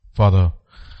Father,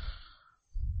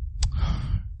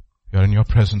 we are in your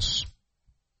presence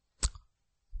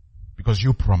because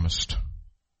you promised,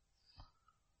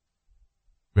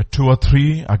 where 2 or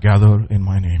 3 are gathered in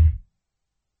my name,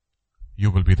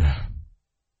 you will be there.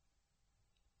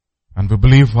 And we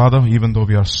believe, Father, even though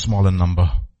we are small in number,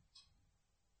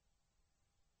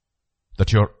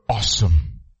 that you're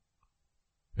awesome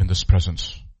in this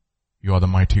presence. You are the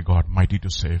mighty God, mighty to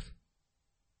save.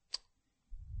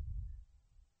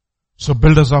 So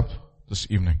build us up this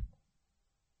evening.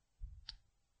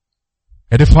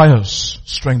 Edify us,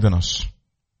 strengthen us.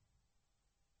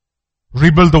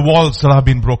 Rebuild the walls that have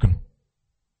been broken.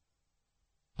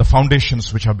 The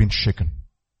foundations which have been shaken.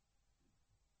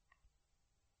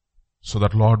 So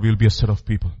that, Lord, we'll be a set of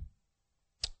people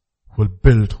who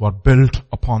are built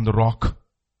upon the rock.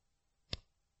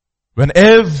 When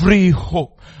every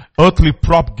earthly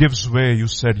prop gives way, you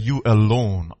said, you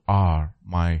alone are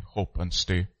my hope and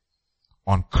stay.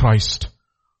 On Christ,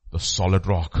 the solid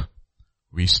rock,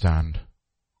 we stand.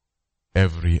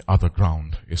 Every other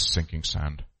ground is sinking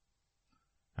sand.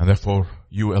 And therefore,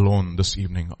 you alone this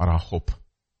evening are our hope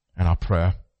and our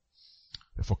prayer.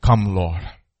 Therefore, come, Lord,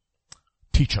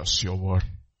 teach us your word.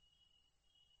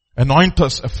 Anoint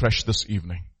us afresh this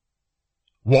evening.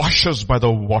 Wash us by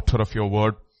the water of your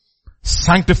word.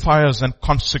 Sanctify us and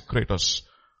consecrate us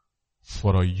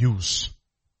for a use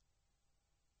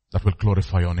that will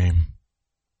glorify your name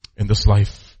in this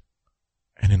life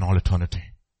and in all eternity.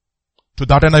 To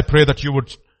that end, I pray that you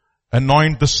would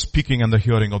anoint the speaking and the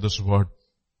hearing of this word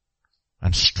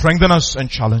and strengthen us and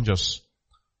challenge us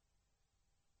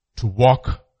to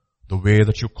walk the way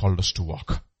that you called us to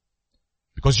walk.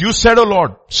 Because you said, O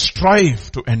Lord,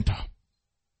 strive to enter.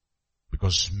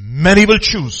 Because many will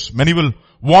choose, many will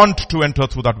want to enter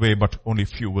through that way, but only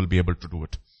few will be able to do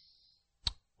it.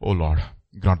 O Lord,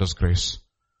 grant us grace.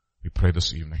 We pray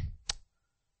this evening.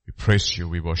 We praise you,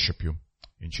 we worship you.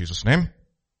 In Jesus' name,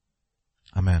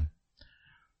 amen.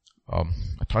 I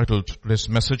titled today's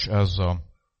message as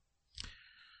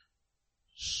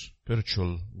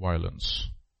Spiritual Violence.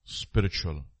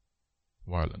 Spiritual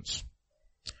violence.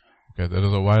 Okay, there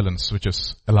is a violence which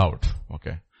is allowed.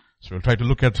 Okay. So we'll try to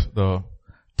look at the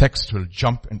text, we'll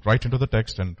jump right into the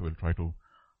text and we'll try to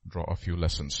draw a few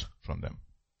lessons from them.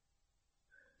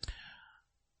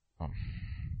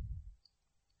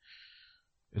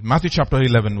 In Matthew chapter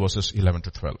 11 verses 11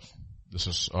 to 12. This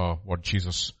is what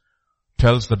Jesus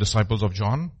tells the disciples of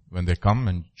John when they come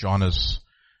and John is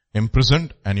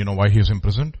imprisoned. And you know why he is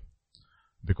imprisoned?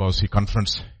 Because he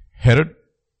confronts Herod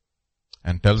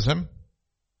and tells him,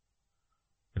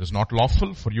 it is not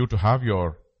lawful for you to have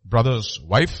your brother's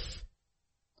wife.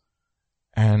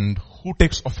 And who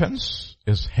takes offense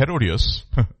is Herodias.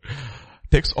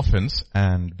 Takes offense,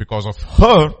 and because of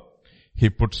her, he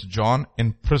puts John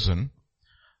in prison.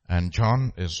 And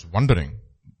John is wondering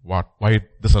why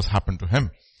this has happened to him.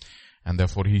 And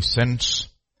therefore he sends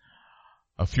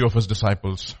a few of his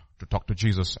disciples to talk to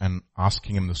Jesus and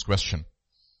asking him this question.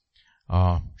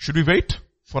 Should we wait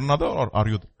for another, or are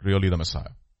you really the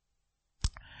Messiah?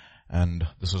 And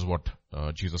this is what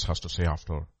Jesus has to say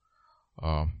after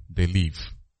they leave.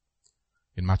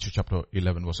 In Matthew chapter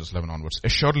 11 verses 11 onwards.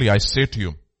 Assuredly I say to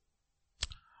you,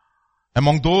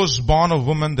 among those born of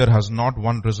woman there has not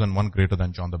one risen, one greater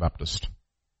than John the Baptist.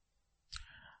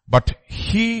 But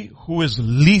he who is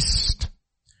least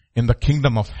in the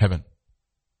kingdom of heaven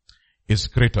is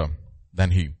greater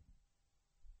than he.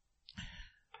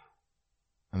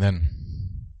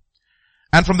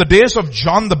 And from the days of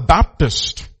John the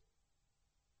Baptist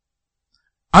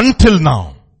until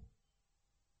now,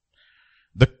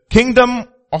 the kingdom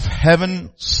of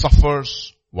heaven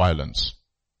suffers violence.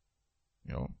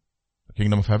 You know, the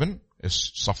kingdom of heaven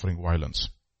is suffering violence.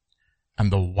 And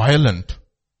the violent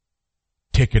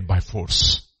take it by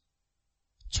force.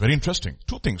 It's very interesting.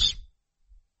 Two things.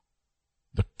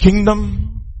 The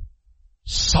kingdom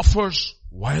suffers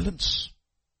violence.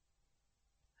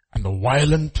 And the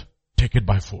violent take it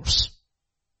by force.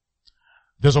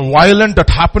 There's a violence that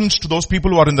happens to those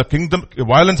people who are in the kingdom,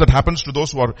 violence that happens to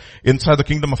those who are inside the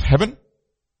kingdom of heaven.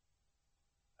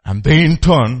 And they in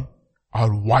turn are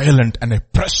violent and they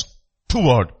press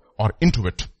toward or into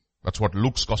it. That's what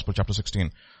Luke's Gospel chapter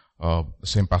 16, the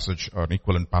same passage, an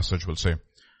equivalent passage will say.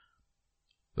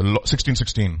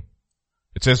 16:16.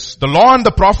 It says, the law and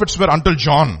the prophets were until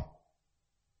John.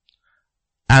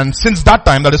 And since that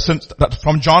time, that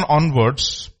from John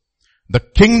onwards, the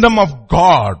kingdom of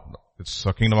God, it's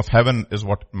the kingdom of heaven is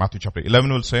what Matthew chapter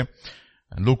 11 will say.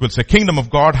 And Luke will say, kingdom of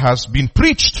God has been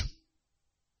preached.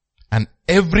 And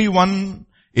everyone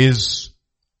is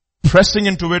pressing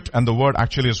into it, and the word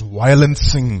actually is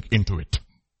violencing into it.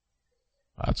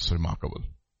 That's remarkable.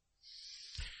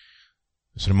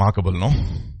 It's remarkable, no?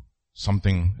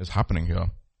 Something is happening here.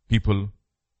 People,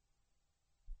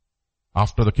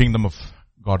 after the kingdom of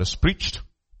God is preached,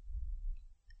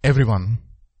 everyone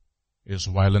is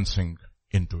violencing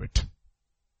into it.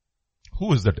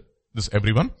 Who is that? This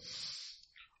everyone?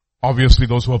 Obviously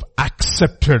those who have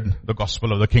accepted the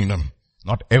gospel of the kingdom.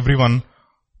 Not everyone.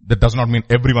 That does not mean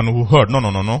everyone who heard. No.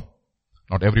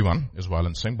 Not everyone is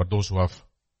violencing, but those who have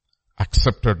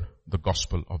accepted the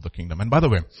gospel of the kingdom. And by the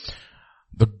way,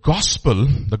 the gospel,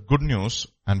 the good news,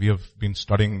 and we have been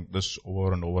studying this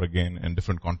over and over again in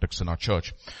different contexts in our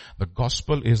church. The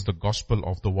gospel is the gospel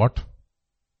of the what?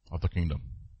 Of the kingdom.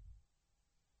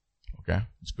 Okay?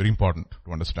 It's very important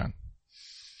to understand.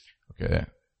 Okay?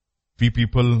 We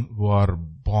people who are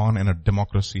born in a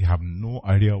democracy have no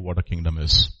idea what a kingdom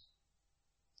is.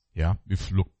 Yeah?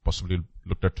 We've possibly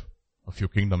looked at a few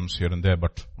kingdoms here and there,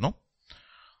 but no.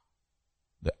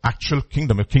 The actual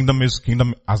kingdom, a kingdom is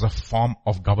kingdom as a form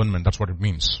of government. That's what it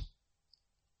means.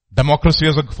 Democracy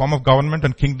as a form of government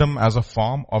and kingdom as a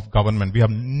form of government. We have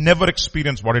never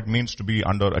experienced what it means to be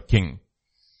under a king.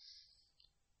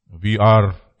 We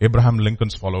are Abraham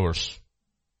Lincoln's followers.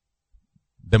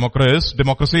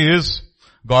 Democracy is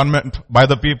government by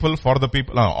the people, for the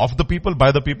people, of the people,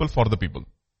 by the people, for the people.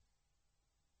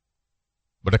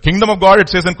 But the kingdom of God, it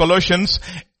says in Colossians,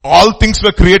 all things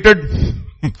were created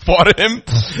for Him,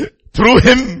 through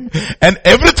Him, and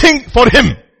everything for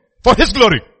Him, for His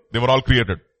glory. They were all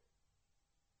created.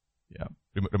 Yeah.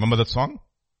 Remember that song?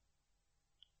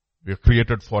 We are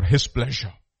created for His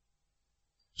pleasure.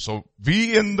 So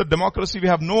we in the democracy, we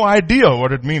have no idea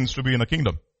what it means to be in a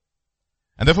kingdom.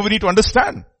 And therefore we need to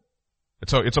understand.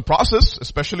 It's a process,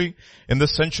 especially in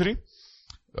this century,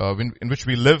 in which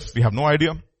we live. We have no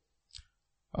idea.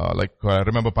 I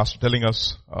remember Pastor telling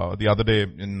us, the other day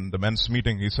in the men's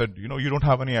meeting, he said, you don't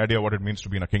have any idea what it means to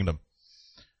be in a kingdom.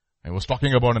 And he was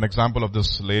talking about an example of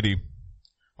this lady,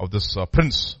 of this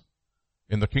prince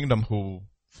in the kingdom who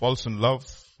falls in love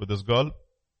with this girl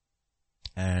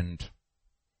and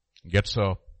gets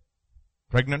her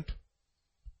pregnant,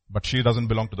 but she doesn't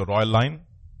belong to the royal line.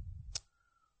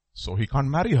 So he can't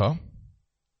marry her.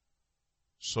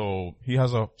 So he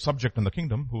has a subject in the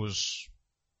kingdom who is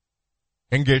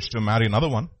engaged to marry another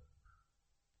one.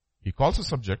 He calls the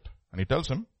subject and he tells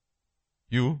him,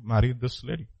 you marry this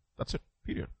lady. That's it.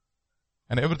 Period.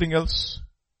 And everything else,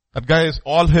 that guy is,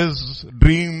 all his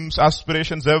dreams,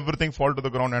 aspirations, everything fall to the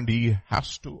ground and he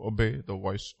has to obey the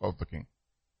voice of the king.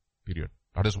 Period.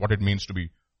 That is what it means to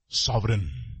be sovereign.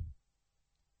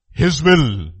 His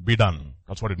will be done.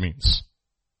 That's what it means.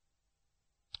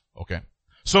 Okay.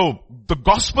 So, the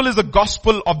gospel is the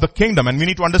gospel of the kingdom and we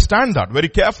need to understand that very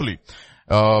carefully.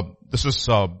 This is,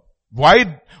 why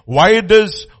did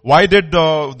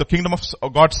the kingdom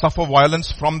of God suffer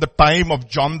violence from the time of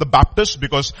John the Baptist?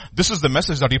 Because this is the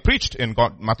message that he preached in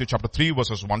Matthew chapter 3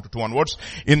 verses 1 to 2 onwards.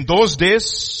 In those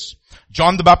days,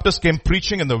 John the Baptist came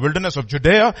preaching in the wilderness of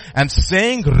Judea and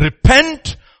saying,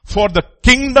 repent, for the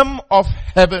kingdom of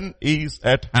heaven is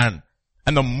at hand.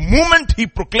 And the moment he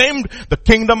proclaimed the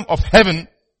kingdom of heaven,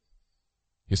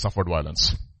 he suffered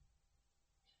violence.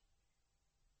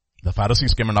 The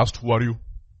Pharisees came and asked, who are you?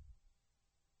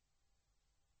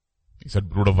 He said,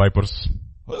 brood of vipers.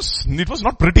 It was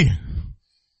not pretty.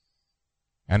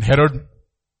 And Herod,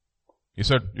 he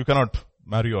said, you cannot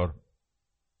marry your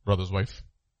brother's wife.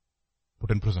 Put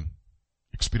in prison.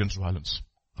 Experienced violence.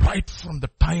 Right from the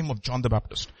time of John the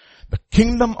Baptist. The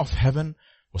kingdom of heaven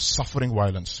was suffering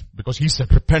violence because he said,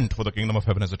 repent, for the kingdom of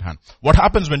heaven is at hand. What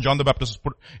happens when John the Baptist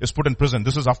is put in prison?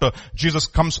 This is after Jesus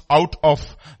comes out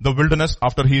of the wilderness,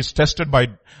 after he is tested by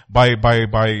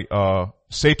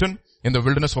Satan in the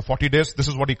wilderness for 40 days. This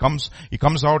is what he comes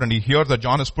out and he hears that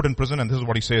John is put in prison, and this is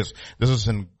what he says. This is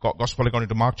in Gospel according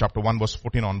to Mark chapter 1 verse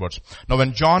 14 onwards. Now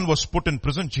when John was put in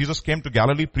prison, Jesus came to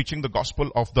Galilee preaching the gospel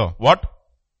of the what?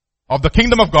 Of the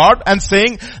kingdom of God, and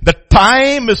saying, the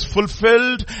time is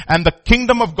fulfilled and the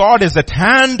kingdom of God is at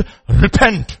hand.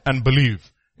 Repent and believe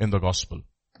in the gospel.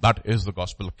 That is the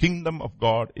gospel. Kingdom of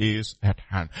God is at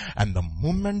hand. And the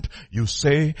moment you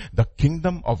say the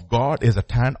kingdom of God is at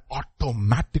hand,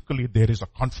 automatically there is a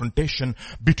confrontation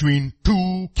between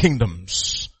two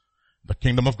kingdoms. The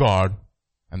kingdom of God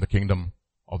and the kingdom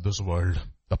of this world.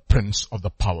 The prince of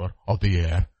the power of the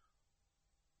air,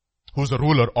 who is the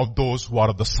ruler of those who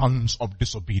are the sons of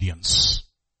disobedience.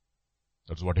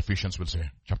 That's what Ephesians will say,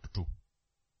 chapter 2. It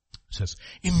says,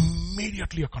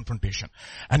 immediately a confrontation.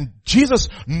 And Jesus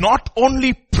not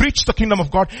only preached the kingdom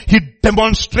of God, he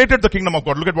demonstrated the kingdom of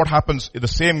God. Look at what happens in the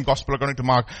same gospel according to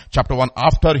Mark chapter 1.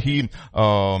 After he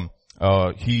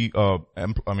he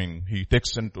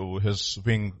takes into his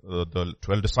wing the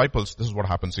 12 disciples. This is what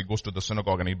happens. He goes to the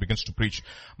synagogue and he begins to preach.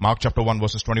 Mark chapter 1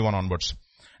 verses 21 onwards.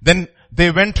 Then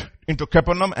they went into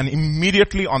Capernaum, and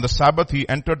immediately on the Sabbath he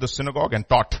entered the synagogue and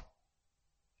taught.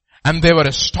 And they were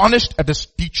astonished at his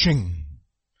teaching,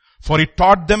 for he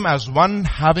taught them as one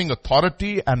having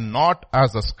authority and not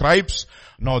as the scribes.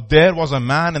 Now there was a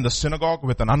man in the synagogue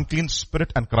with an unclean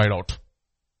spirit and cried out.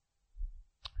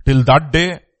 Till that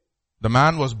day, the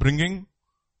man was bringing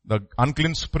the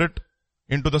unclean spirit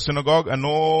into the synagogue,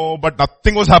 but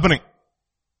nothing was happening.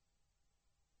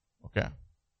 Okay.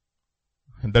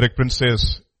 And Derek Prince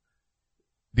says,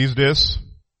 these days,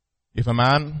 if a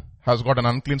man has got an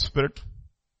unclean spirit,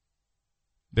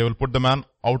 they will put the man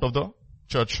out of the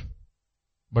church.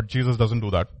 But Jesus doesn't do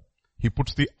that. He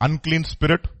puts the unclean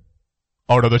spirit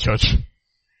out of the church.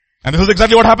 And this is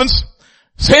exactly what happens.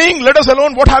 Saying, let us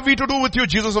alone, what have we to do with you,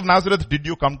 Jesus of Nazareth? Did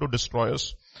you come to destroy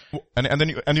us? And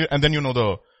then you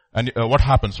know what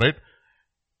happens, right?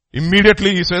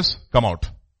 Immediately he says, come out.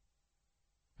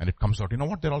 And it comes out. You know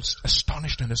what? They're all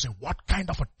astonished and they say, what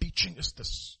kind of a teaching is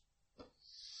this?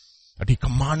 That he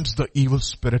commands the evil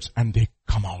spirits and they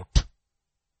come out.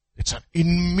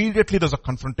 Immediately there's a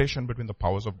confrontation between the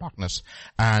powers of darkness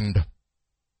and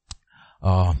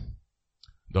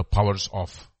the powers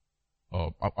of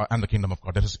and the kingdom of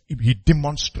God. He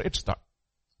demonstrates that.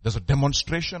 There's a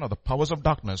demonstration of the powers of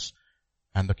darkness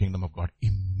and the kingdom of God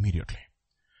immediately.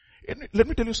 Let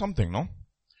me tell you something, no?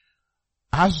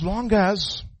 As long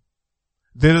as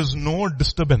there is no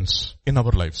disturbance in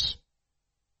our lives,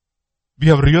 we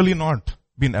have really not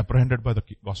been apprehended by the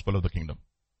gospel of the kingdom.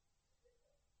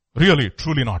 Really,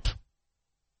 truly not.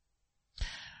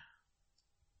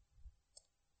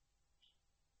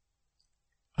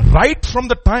 Right from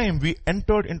the time we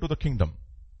entered into the kingdom,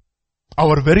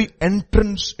 our very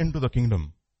entrance into the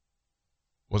kingdom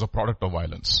was a product of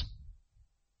violence.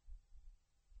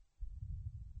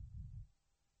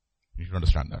 You should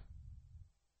understand that.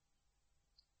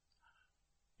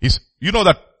 You know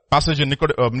that passage in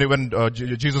when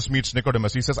Jesus meets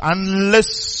Nicodemus, he says,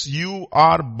 unless you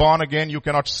are born again, you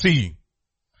cannot see.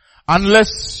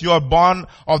 Unless you are born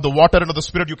of the water and of the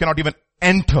Spirit, you cannot even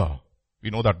enter.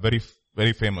 We know that, very,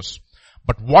 very famous.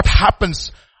 But what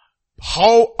happens?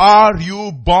 How are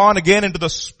you born again into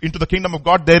the kingdom of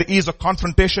God? There is a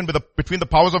confrontation between the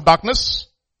powers of darkness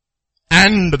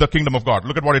and the kingdom of God.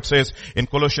 Look at what it says in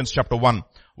Colossians chapter 1,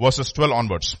 verses 12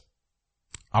 onwards.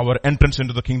 Our entrance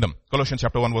into the kingdom. Colossians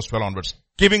chapter 1 verse 12 onwards.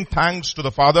 Giving thanks to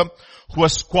the Father who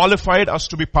has qualified us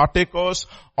to be partakers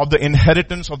of the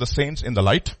inheritance of the saints in the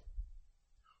light,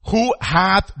 who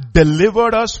hath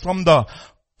delivered us from the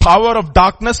power of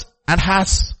darkness and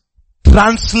has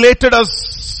translated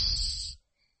us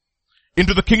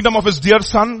into the kingdom of his dear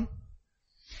Son,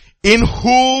 in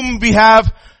whom we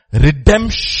have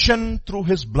redemption through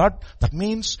his blood. That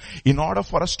means in order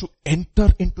for us to enter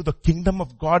into the kingdom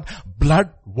of God,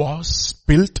 blood was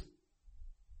spilt.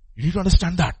 You need to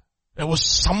understand that. There was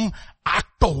some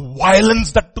act of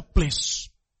violence that took place.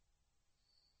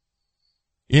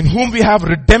 In whom we have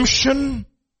redemption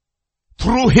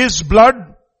through his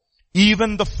blood,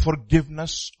 even the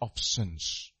forgiveness of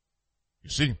sins. You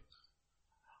see,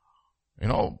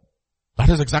 that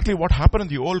is exactly what happened in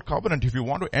the old covenant. If you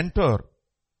want to enter,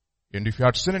 and if you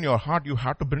had sin in your heart, you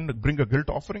had to bring a guilt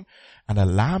offering, and a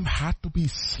lamb had to be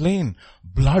slain.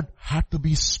 Blood had to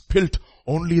be spilt.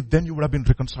 Only then you would have been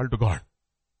reconciled to God.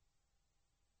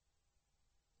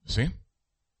 See?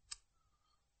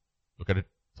 Look at it.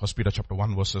 1 Peter chapter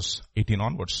 1 verses 18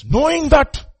 onwards. Knowing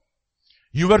that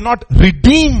you were not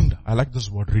redeemed. I like this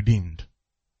word, redeemed.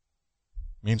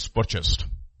 Means purchased.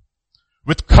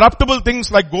 With corruptible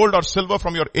things like gold or silver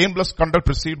from your aimless conduct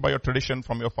received by your tradition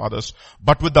from your fathers,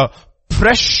 but with the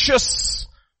precious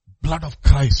blood of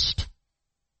Christ.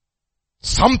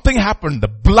 Something happened. The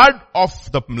blood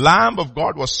of the Lamb of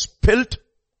God was spilt,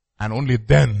 and only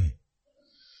then.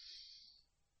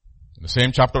 In the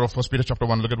same chapter of 1 Peter chapter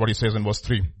 1, look at what he says in verse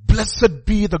 3. Blessed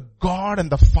be the God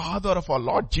and the Father of our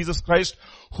Lord Jesus Christ,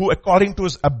 who according to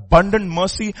his abundant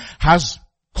mercy has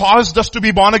caused us to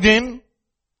be born again.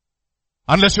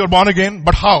 Unless you are born again,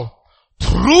 but how?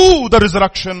 Through the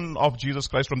resurrection of Jesus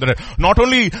Christ from the dead. Not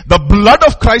only the blood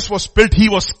of Christ was spilled, he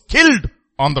was killed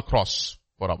on the cross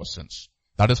for our sins.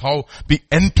 That is how the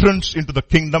entrance into the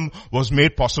kingdom was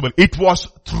made possible. It was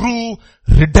through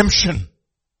redemption.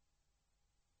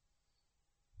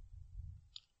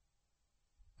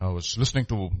 I was listening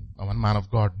to one man of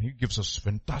God. He gives us a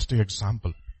fantastic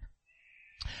example.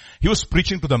 He was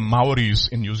preaching to the Maoris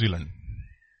in New Zealand.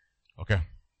 Okay.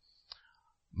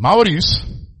 Maoris,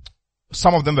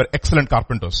 some of them were excellent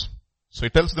carpenters. So he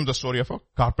tells them the story of a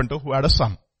carpenter who had a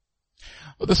son.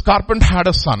 So this carpenter had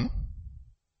a son.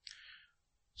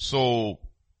 So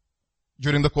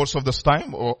during the course of this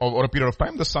time or a period of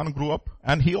time, the son grew up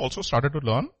and he also started to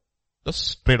learn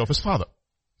the trade of his father.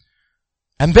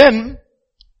 And then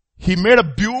he made a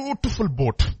beautiful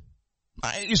boat.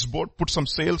 Nice boat, put some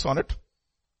sails on it.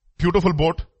 Beautiful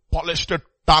boat, polished it,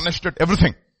 tarnished it,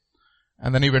 everything.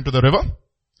 And then he went to the river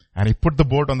and he put the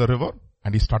boat on the river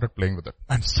and he started playing with it.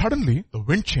 And suddenly the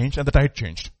wind changed and the tide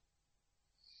changed.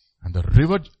 And the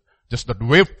river, just that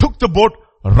wave took the boat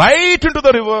right into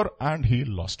the river and he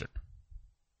lost it.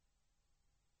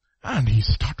 And he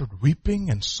started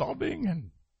weeping and sobbing and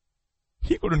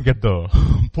he couldn't get the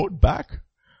boat back.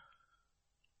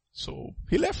 So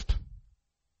he left.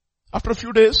 After a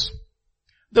few days,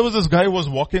 there was this guy who was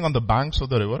walking on the banks of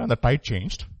the river and the tide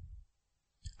changed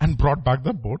and brought back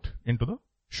the boat into the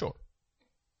shore.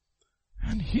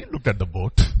 And he looked at the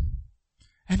boat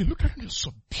and he looked at it and it was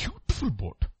a beautiful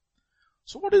boat.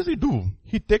 So what does he do?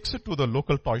 He takes it to the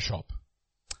local toy shop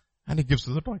and he gives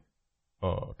it the toy,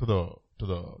 to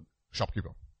the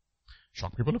shopkeeper.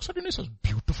 Shopkeeper looks at it and he says,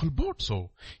 beautiful boat.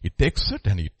 So he takes it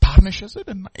and he tarnishes it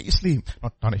and nicely,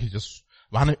 not tarnish, he just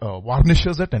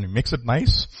varnishes it and he makes it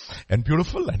nice and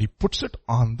beautiful and he puts it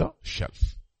on the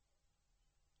shelf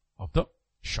of the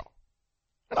shop.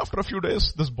 And after a few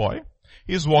days, this boy,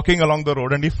 he is walking along the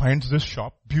road and he finds this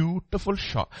shop, beautiful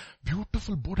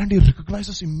boat, and he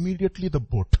recognizes immediately the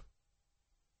boat.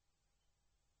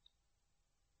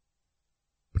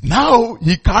 But now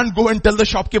he can't go and tell the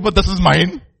shopkeeper this is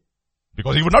mine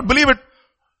because he would not believe it.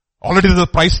 Already there's a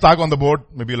price tag on the board,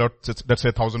 maybe let's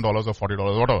say $1,000 or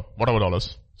 $40, whatever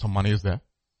dollars. Some money is there.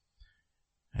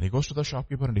 And he goes to the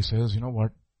shopkeeper and he says, you know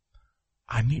what?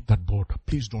 I need that boat.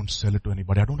 Please don't sell it to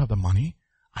anybody. I don't have the money.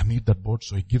 I need that boat.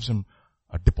 So he gives him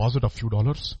a deposit of few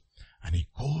dollars and he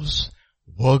goes,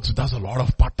 works, does a lot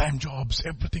of part-time jobs,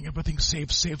 everything,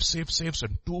 saves.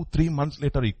 And 2-3 months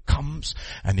later he comes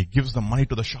and he gives the money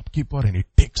to the shopkeeper and he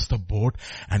takes the boat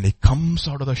and he comes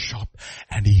out of the shop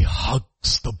and he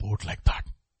hugs the boat like that.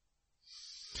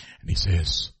 And he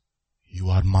says, you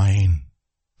are mine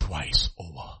twice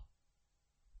over.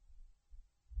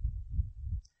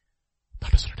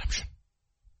 That is redemption.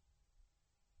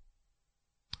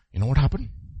 You know what happened?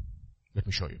 Let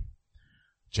me show you.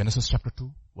 Genesis chapter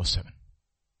 2 verse 7.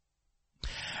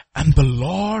 And the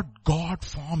Lord God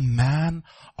formed man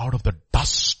out of the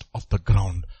dust of the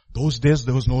ground. Those days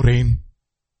there was no rain.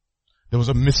 There was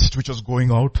a mist which was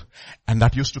going out and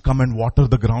that used to come and water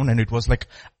the ground and it was like,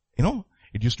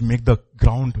 it used to make the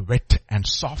ground wet and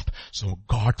soft. So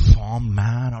God formed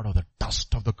man out of the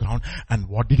dust of the ground. And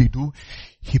what did he do?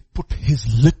 He put his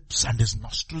lips and his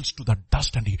nostrils to the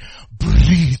dust and he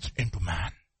breathed into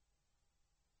man.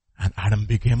 And Adam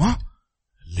became a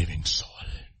living soul.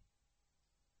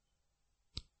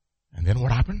 And then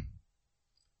what happened?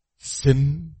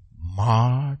 Sin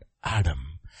marred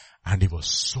Adam and he was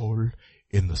sold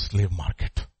in the slave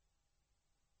market.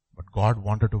 But God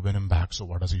wanted to win him back, so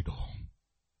what does he do?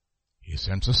 He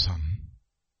sends his son.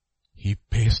 He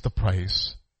pays the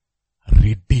price,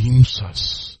 redeems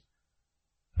us,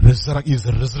 is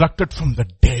resurrected from the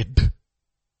dead.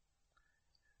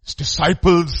 His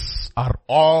disciples are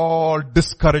all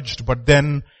discouraged, but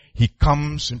then he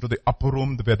comes into the upper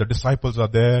room where the disciples are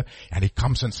there and he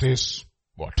comes and says,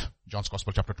 what? John's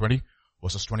Gospel chapter 20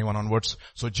 verses 21 onwards.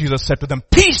 So Jesus said to them,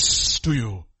 peace to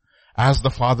you. As the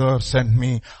Father sent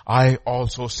me, I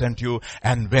also sent you.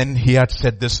 And when he had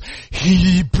said this,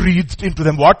 he breathed into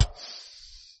them what?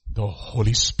 The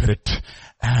Holy Spirit.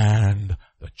 And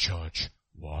the church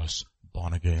was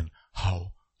born again.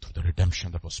 How? Through the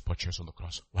redemption that was purchased on the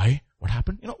cross. Why? What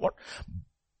happened? You know what?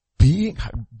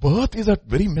 Birth is a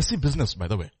very messy business, by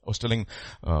the way. I was telling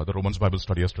the Romans Bible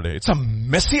study yesterday. It's a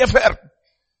messy affair.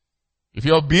 If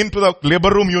you have been to the labor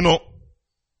room, you know.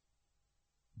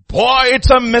 Boy, it's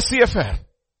a messy affair.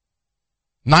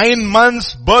 9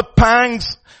 months, birth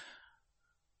pangs.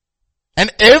 And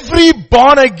every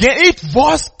born again, it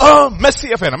was a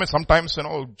messy affair. I mean, sometimes,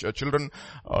 children,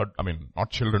 not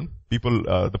children, people,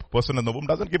 the person in the womb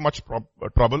doesn't give much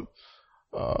trouble.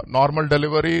 Normal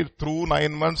delivery, through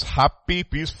 9 months, happy,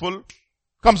 peaceful,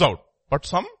 comes out. But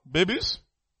some babies,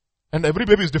 and every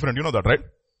baby is different, you know that, right?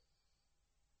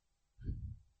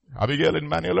 Abigail and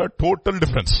Manuela, total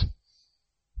difference.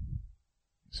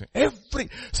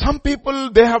 Some people,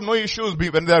 they have no issues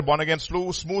when they are born again,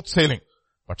 smooth sailing.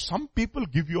 But some people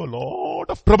give you a lot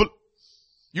of trouble.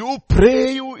 You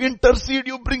pray, you intercede,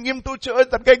 you bring him to church,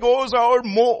 that guy goes out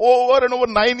over and over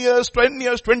 9 years, 10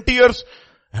 years, 20 years.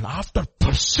 And after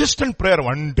persistent prayer,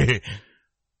 one day,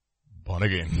 born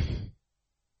again.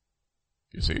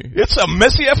 You see, it's a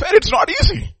messy affair. It's not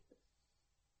easy.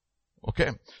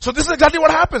 Okay. So this is exactly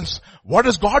what happens. What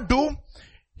does God do?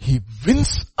 He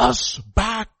wins us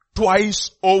back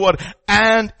twice over,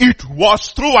 and it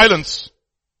was through violence.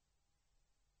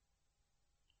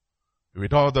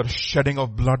 Without the shedding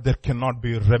of blood, there cannot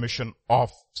be remission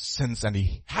of sins, and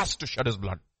He has to shed His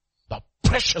blood. The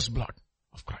precious blood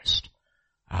of Christ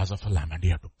as of a lamb, and He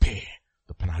had to pay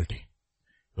the penalty.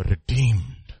 You were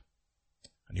redeemed,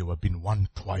 and you have been won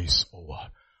twice over.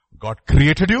 God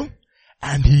created you,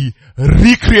 and He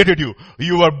recreated you.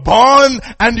 You were born,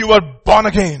 and you were born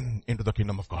again into the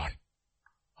kingdom of God.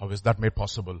 How is that made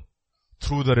possible?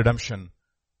 Through the redemption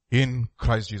in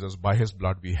Christ Jesus. By His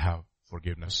blood we have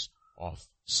forgiveness of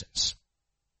sins.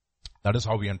 That is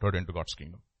how we entered into God's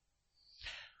kingdom.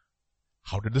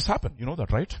 How did this happen? You know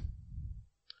that, right?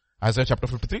 Isaiah chapter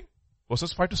 53,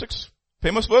 verses 5 to 6.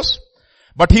 Famous verse.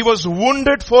 But He was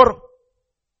wounded for,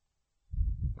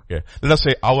 okay, let us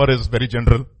say our is very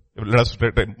general. Let us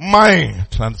take my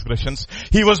transgressions.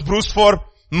 He was bruised for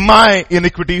my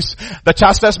iniquities. The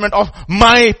chastisement of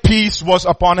my peace was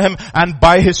upon Him, and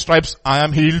by His stripes I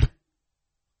am healed.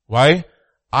 Why?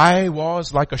 I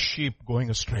was like a sheep going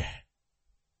astray.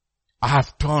 I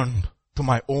have turned to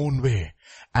my own way,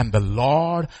 and the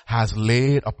Lord has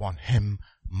laid upon Him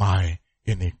my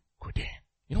iniquity.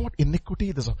 You know what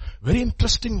iniquity? There's a very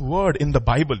interesting word in the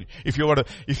Bible. If you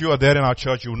are there in our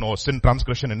church, you know sin,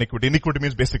 transgression, iniquity. Iniquity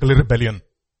means basically rebellion.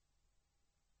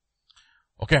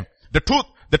 Okay.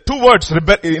 The two words,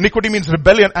 iniquity means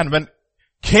rebellion, and when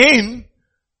Cain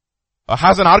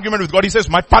has an argument with God, he says,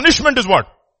 my punishment is what?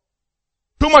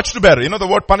 Too much to bear. You know, the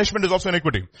word punishment is also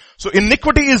iniquity. So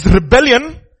iniquity is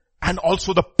rebellion and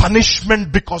also the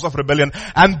punishment because of rebellion.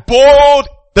 And both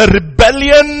the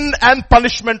rebellion and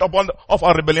punishment of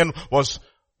our rebellion was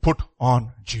put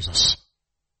on Jesus.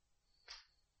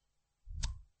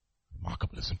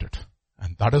 Remarkable, isn't it?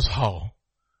 And that is how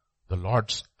the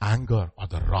Lord's anger or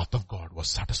the wrath of God was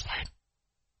satisfied.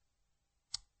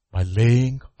 By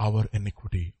laying our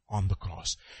iniquity on the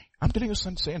cross. I'm telling you,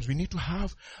 saints, we need to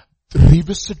have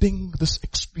revisiting this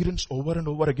experience over and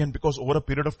over again, because over a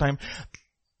period of time,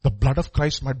 the blood of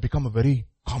Christ might become a very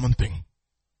common thing.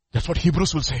 That's what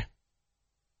Hebrews will say.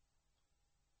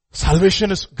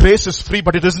 Grace is free,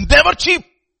 but it is never cheap.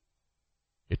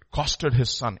 It costed His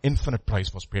Son. Infinite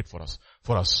price was paid for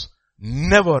us.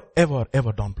 Never, ever,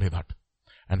 ever downplay that.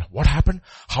 And what happened?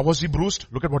 How was He bruised?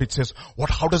 Look at what it says.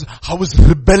 How is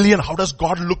rebellion? How does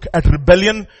God look at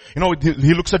rebellion? You know,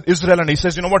 He looks at Israel and He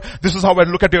says, you know what? This is how I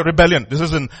look at your rebellion. This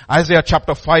is in Isaiah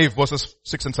chapter 5 verses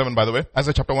 6 and 7, by the way.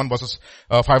 Isaiah chapter 1 verses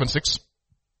 5 and 6.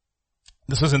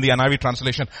 This is in the NIV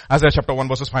translation. Isaiah chapter 1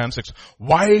 verses 5 and 6.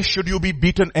 Why should you be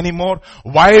beaten anymore?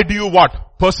 Why do you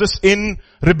what? Persist in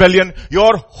rebellion.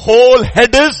 Your whole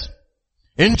head is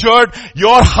injured.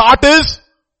 Your heart is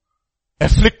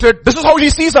afflicted. This is how He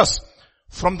sees us.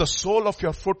 From the sole of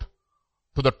your foot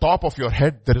to the top of your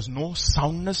head, there is no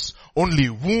soundness, only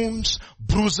wounds,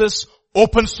 bruises,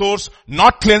 open sores,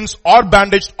 not cleansed or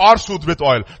bandaged or soothed with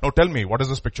oil. Now tell me, what is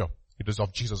this picture? It is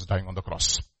of Jesus dying on the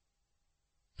cross.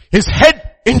 His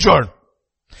head injured.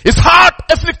 His heart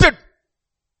afflicted.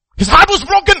 His heart was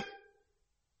broken.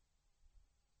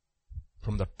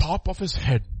 From the top of His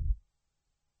head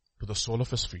to the sole of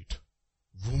His feet,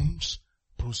 wounds,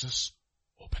 bruises,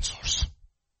 open sores.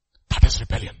 That is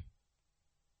rebellion.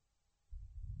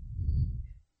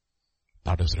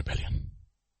 That is rebellion.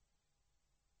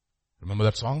 Remember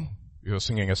that song we were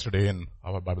singing yesterday in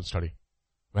our Bible study?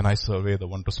 When I survey the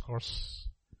wondrous course.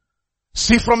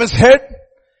 See from His head,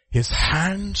 His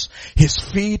hands, His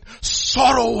feet,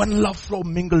 sorrow and love flow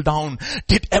mingle down.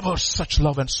 Did ever such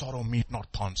love and sorrow meet, nor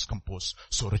thorns compose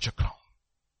so rich a crown?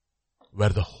 Where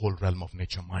the whole realm of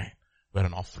nature mine, where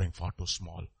an offering far too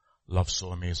small, love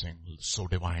so amazing, so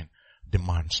divine,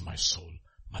 demands my soul,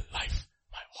 my life,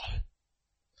 my all.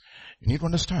 You need to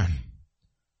understand,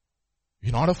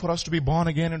 in order for us to be born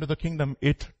again into the kingdom,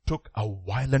 it took a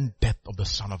violent death of the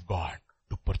Son of God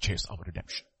to purchase our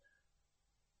redemption.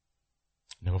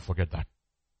 Never forget that.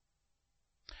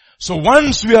 So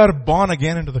once we are born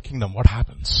again into the kingdom, what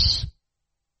happens?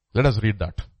 Let us read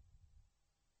that.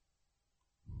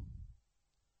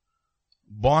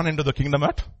 Born into the kingdom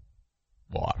at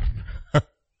war.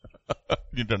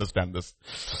 You need to understand this.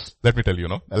 Let me tell you,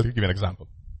 I'll give you an example.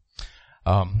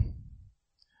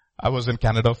 I was in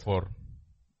Canada for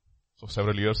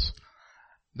several years.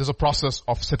 There's a process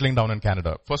of settling down in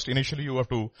Canada. First, initially you have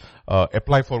to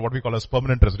apply for what we call as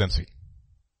permanent residency.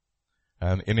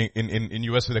 And in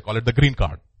US they call it the green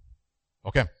card.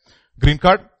 Okay. Green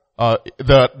card,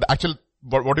 the actual,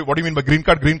 what do you mean by green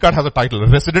card? Green card has a title,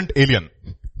 resident alien.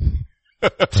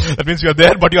 That means you're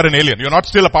there, but you're an alien. You're not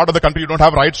still a part of the country. You don't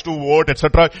have rights to vote,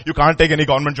 etc. You can't take any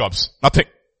government jobs. Nothing.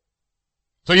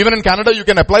 So even in Canada, you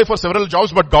can apply for several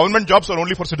jobs, but government jobs are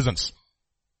only for citizens.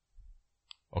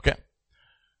 Okay.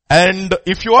 And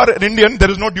if you are an Indian,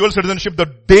 there is no dual citizenship. The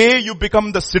day you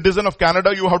become the citizen of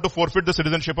Canada, you have to forfeit the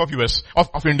citizenship of US,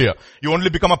 of India. You only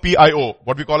become a PIO,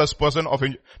 what we call as person of,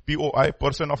 POI,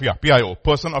 PIO,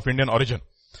 person of Indian origin.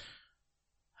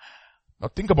 Now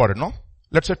think about it, no?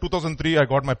 Let's say 2003, I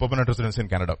got my permanent residency in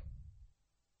Canada.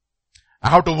 I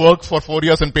have to work for 4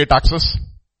 years and pay taxes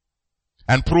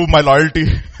and prove my loyalty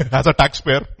as a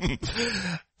taxpayer.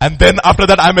 And then after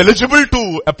that, I'm eligible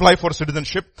to apply for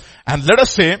citizenship. And let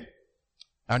us say,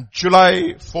 on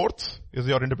July 4th, is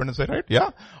your Independence Day, right? Yeah.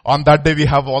 On that day, we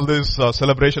have all these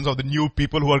celebrations of the new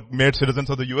people who are made citizens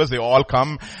of the US. They all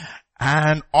come.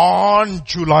 And on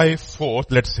July 4th,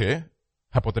 let's say,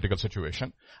 hypothetical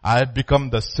situation, I have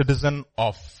become the citizen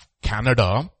of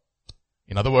Canada.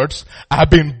 In other words, I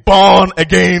have been born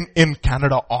again in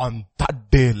Canada. On that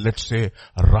day, let's say,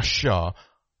 Russia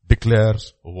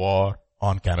declares war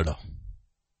on Canada.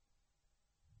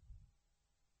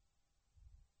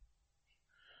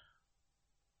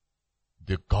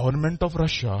 The government of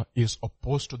Russia is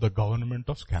opposed to the government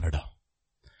of Canada.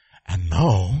 And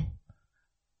now,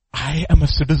 I am a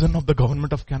citizen of the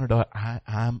government of Canada. I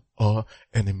am an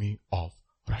enemy of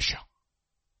Russia.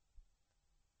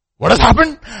 What has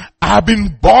happened? I have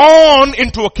been born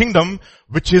into a kingdom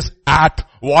which is at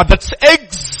war. That's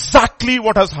exactly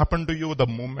what has happened to you the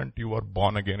moment you were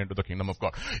born again into the kingdom of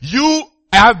God. You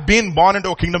have been born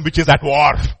into a kingdom which is at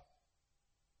war.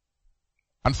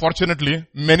 Unfortunately,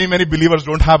 many believers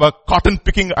don't have a cotton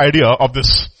picking idea of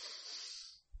this.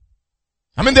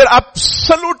 I mean, they're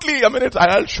absolutely,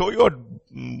 I'll show you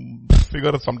a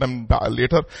figure sometime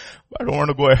later. I don't want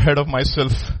to go ahead of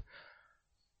myself.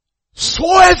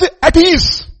 So at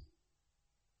ease.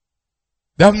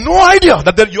 They have no idea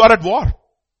that you are at war.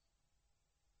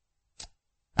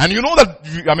 And you know that,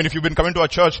 if you've been coming to our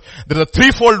church, there is a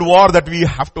threefold war that we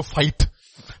have to fight.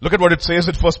 Look at what it says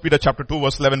in 1 Peter chapter 2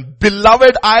 verse 11.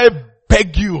 Beloved, I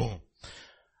beg you,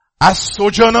 as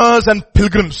sojourners and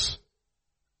pilgrims,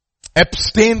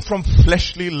 abstain from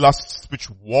fleshly lusts which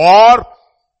war,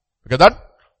 look at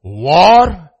that,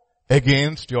 war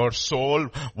against your soul.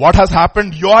 What has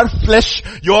happened? Your flesh,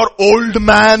 your old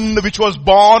man which was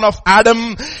born of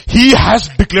Adam, he has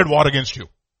declared war against you.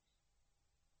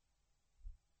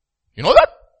 You know that?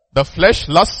 The flesh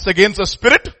lusts against the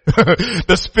spirit.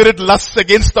 The spirit lusts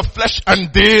against the flesh,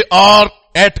 and they are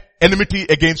at enmity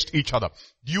against each other.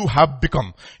 You have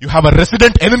a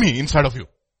resident enemy inside of you.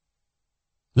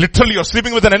 Literally, you're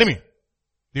sleeping with an enemy.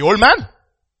 The old man.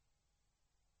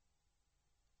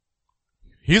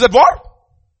 He's at war.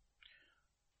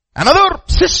 Another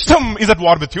system is at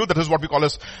war with you. That is what we call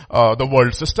as the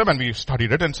world system, and we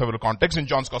studied it in several contexts. In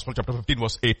John's Gospel chapter 15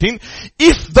 verse 18,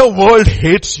 if the world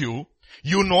hates you,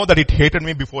 you know that it hated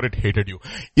me before it hated you.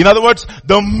 In other words,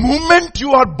 the moment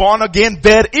you are born again,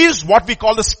 there is what we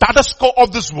call the status quo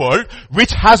of this world,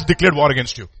 which has declared war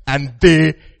against you. And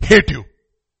they hate you.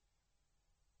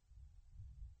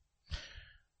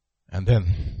 And then,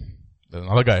 there's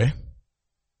another guy,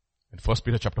 in 1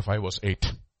 Peter chapter 5 verse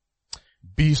 8.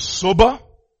 Be sober,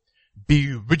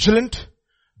 be vigilant,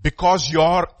 because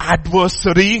your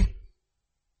adversary,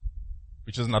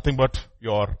 which is nothing but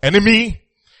your enemy,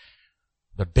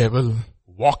 the devil,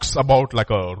 walks about like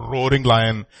a roaring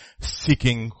lion,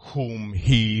 seeking whom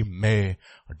he may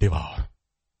devour.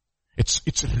 It's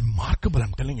remarkable,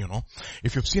 I'm telling you,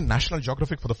 If you've seen National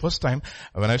Geographic for the first time,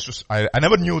 when I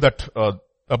never knew that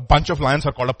a bunch of lions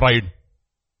are called a pride.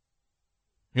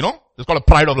 It's called a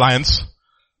pride of lions.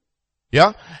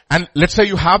 Yeah? And let's say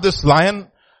you have this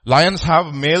lion. Lions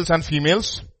have males and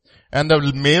females, and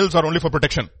the males are only for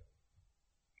protection.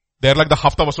 They're like the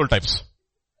Hafta Vasool types.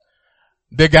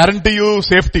 They guarantee you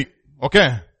safety.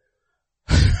 Okay?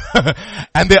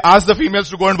 And they ask the females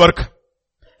to go and work.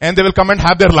 And they will come and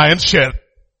have their lion's share.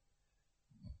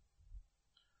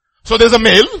 So there's a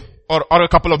male, or a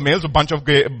couple of males, a bunch of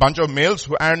males,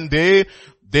 and they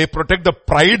protect the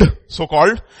pride, so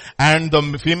called, and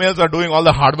the females are doing all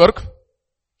the hard work.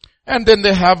 And then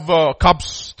they have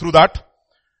cubs through that.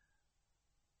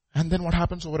 And then what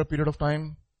happens over a period of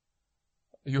time?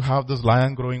 You have this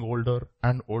lion growing older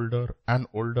and older and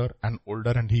older and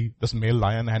older, and this male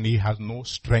lion, and he has no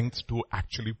strength to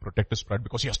actually protect his pride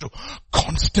because he has to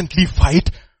constantly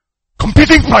fight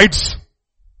competing prides.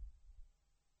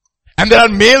 And there are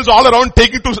males all around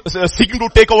seeking to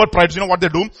take over prides. You know what they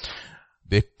do?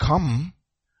 They come,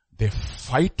 they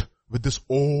fight with this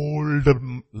old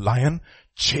lion,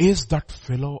 chase that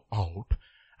fellow out,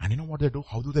 And you know what they do?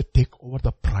 How do they take over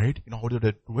the pride? You know how do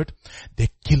they do it? They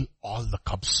kill all the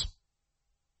cubs.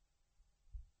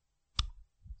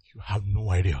 You have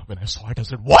no idea. When I saw it, I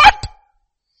said, what?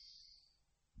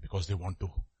 Because they want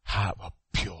to have a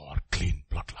pure, clean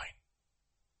bloodline.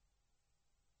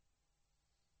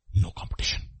 No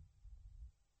competition.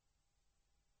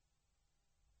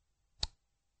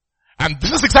 And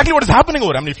this is exactly what is happening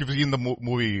over. I mean, if you've seen the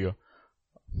movie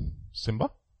Simba,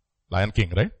 Lion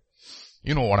King, right?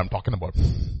 You know what I'm talking about.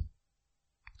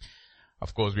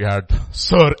 Of course, we had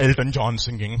Sir Elton John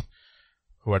singing,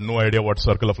 who had no idea what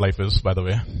circle of life is, by the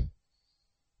way.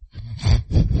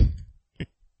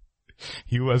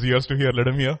 He who has ears to hear, let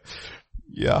him hear.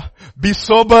 Yeah. Be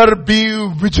sober, be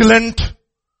vigilant,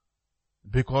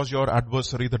 because your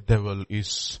adversary, the devil,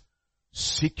 is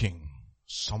seeking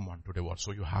someone to devour.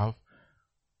 So you have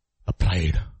a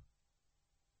pride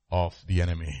of the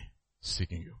enemy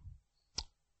seeking you.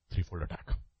 Threefold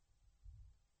attack.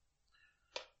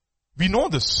 We know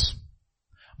this,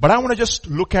 but I want to just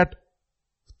look at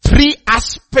 3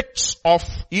 aspects of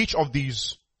each of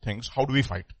these things. How do we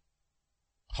fight?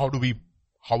 How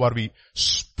are we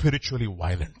spiritually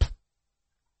violent?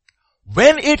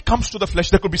 When it comes to the flesh,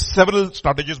 there could be several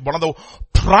strategies. One of the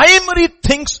primary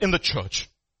things in the church,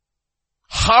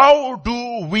 how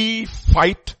do we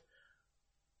fight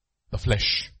the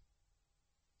flesh?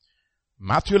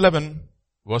 Matthew 11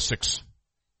 verse 6.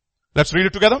 Let's read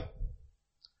it together.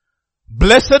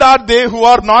 Blessed are they who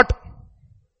are not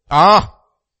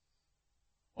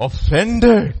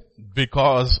offended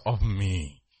because of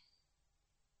me.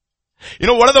 You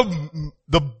know, one of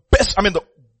the best,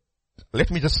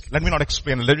 let me not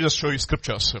explain, let me just show you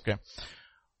scriptures, okay?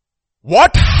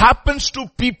 What happens to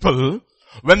people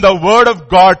when the word of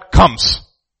God comes?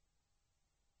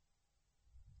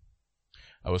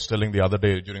 I was telling the other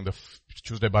day during the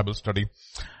Tuesday Bible study,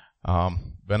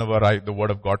 whenever the word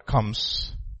of God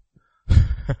comes,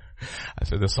 I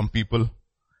said there's some people,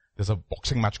 there's a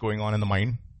boxing match going on in the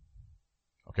mind,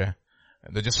 okay?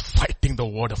 And they're just fighting the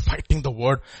word.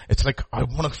 It's like, I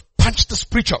want to punch this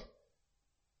preacher.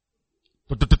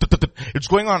 It's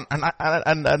going on.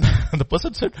 And the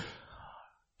person said,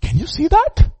 can you see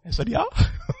that? I said, yeah.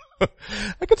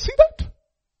 I can see that.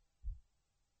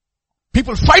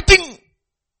 People fighting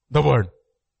the word.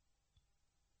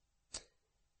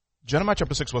 Jeremiah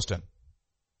chapter 6 verse 10.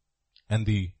 And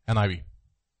the NIV.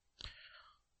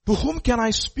 To whom can I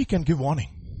speak and give warning?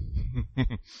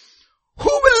 Who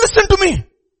will listen to me?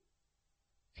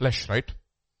 Flesh, right?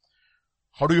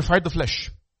 How do you fight the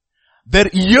flesh? Their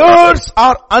ears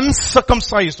are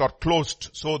uncircumcised or closed,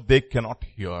 so they cannot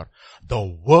hear. The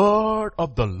word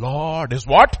of the Lord is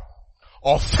what?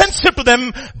 Offensive to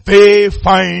them. They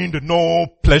find no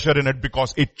pleasure in it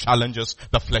because it challenges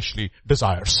the fleshly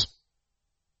desires.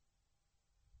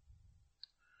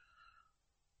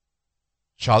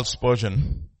 Charles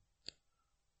Spurgeon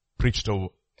preached a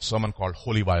sermon called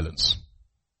Holy Violence.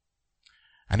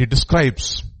 And he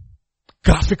describes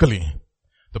graphically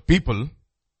the people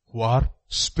who are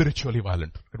spiritually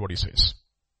violent. Look at what he says.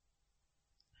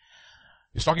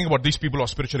 He's talking about these people who are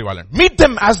spiritually violent. Meet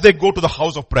them as they go to the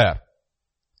house of prayer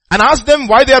and ask them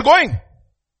why they are going.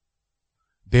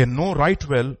 They know right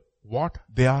well what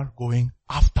they are going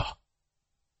after.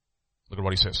 Look at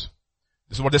what he says.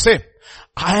 This is what they say.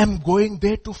 I am going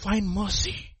there to find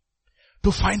mercy,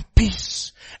 to find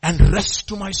peace and rest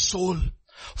to my soul.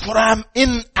 For I am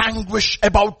in anguish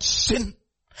about sin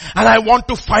and I want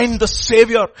to find the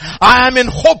Savior. I am in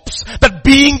hopes that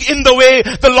being in the way,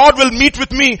 the Lord will meet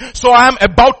with me. So I am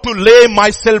about to lay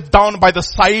myself down by the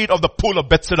side of the pool of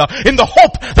Bethesda in the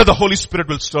hope that the Holy Spirit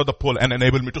will stir the pool and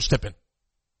enable me to step in.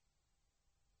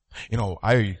 You know,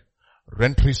 I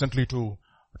went recently to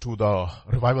the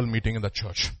revival meeting in the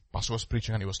church. Pastor was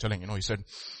preaching and he was telling,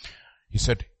 he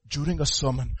said, during a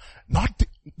sermon, not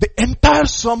the entire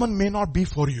sermon may not be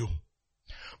for you,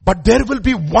 but there will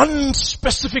be one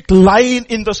specific line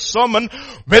in the sermon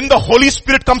when the Holy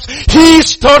Spirit comes, He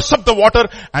stirs up the water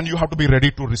and you have to be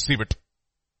ready to receive it.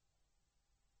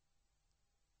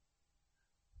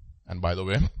 And by the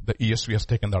way, the ESV has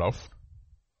taken that off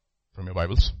from your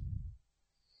Bibles.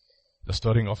 The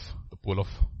stirring of the pool of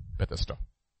Bethesda.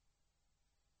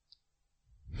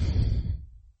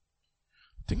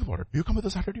 Think about it. Do you come with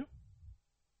this attitude?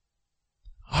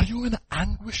 Are you in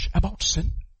anguish about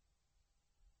sin?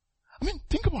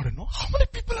 Think about it, no? How many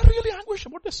people are really anguished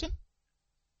about their sin?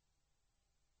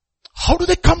 How do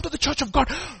they come to the church of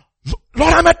God?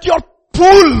 Lord, I'm at your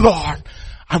pool, Lord.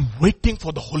 I'm waiting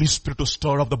for the Holy Spirit to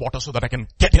stir up the water so that I can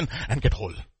get in and get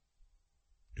whole.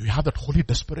 Do you have that holy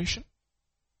desperation?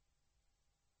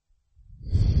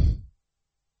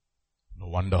 No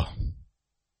wonder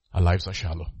our lives are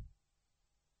shallow.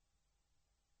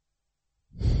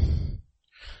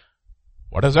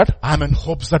 What is that? I'm in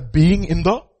hopes that being in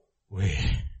the way.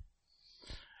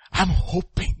 I'm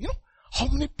hoping. How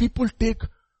many people take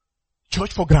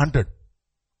church for granted?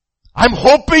 I'm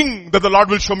hoping that the Lord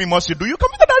will show me mercy. Do you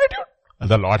come with that attitude? And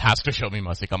the Lord has to show me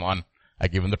mercy. Come on. I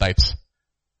give him the tithes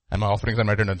and my offerings and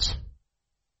my attendance.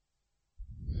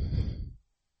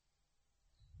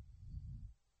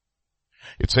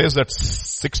 It says that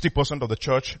 60% of the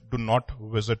church do not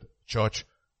visit church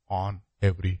on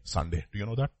every Sunday. Do you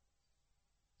know that?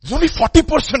 There's only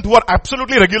 40% who are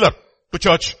absolutely regular to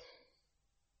church.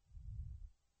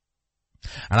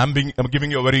 And I'm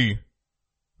giving you a very,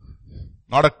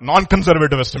 not a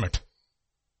non-conservative estimate.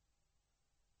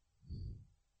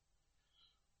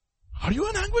 Are you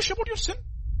in anguish about your sin?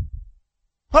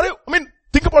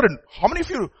 Think about it. How many of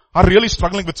you are really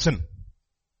struggling with sin?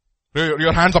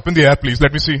 Your hands up in the air, please.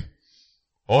 Let me see.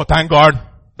 Oh, thank God.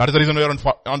 That is the reason we are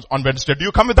on Wednesday. Do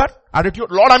you come with that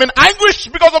attitude? Lord, I'm in anguish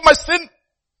because of my sin.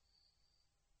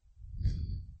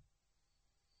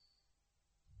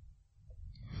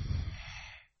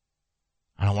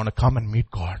 And I want to come and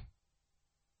meet God.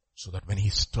 So that when he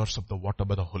stirs up the water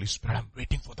by the Holy Spirit, I'm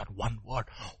waiting for that one word.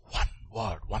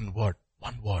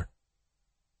 One word.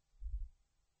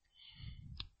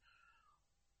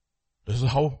 This is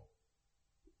how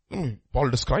Paul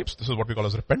describes. This is what we call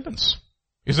as repentance.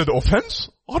 Is it offense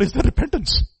or is there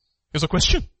repentance? Is a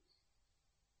question.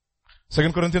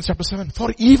 2 Corinthians chapter 7.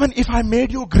 For even if I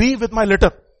made you grieve with my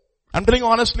letter, I'm telling you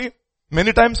honestly,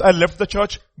 many times I left the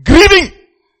church grieving.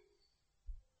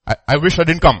 I wish I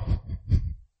didn't come.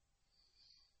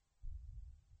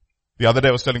 The other day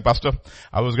I was telling Pastor,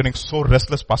 I was getting so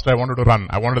restless, Pastor, I wanted to run.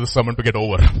 I wanted the sermon to get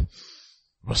over. It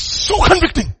was so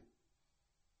convicting.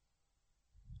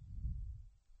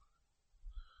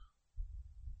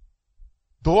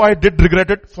 Though I did regret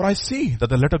it, for I see that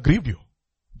the letter grieved you,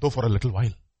 though for a little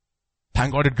while.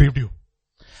 Thank God it grieved you.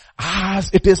 As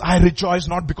it is, I rejoice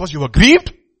not because you were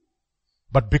grieved,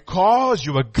 but because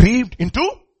you were grieved into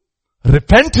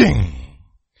repenting.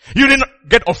 You didn't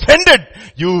get offended.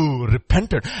 You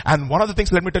repented. And one of the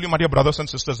things, let me tell you, my dear brothers and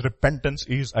sisters, repentance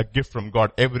is a gift from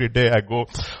God. Every day I go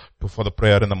for the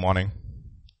prayer in the morning.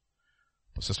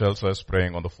 Sister Elsa is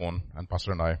praying on the phone and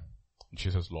Pastor and I, and she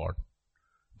says, Lord,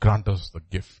 grant us the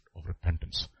gift of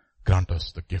repentance. Grant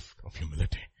us the gift of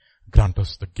humility. Grant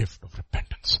us the gift of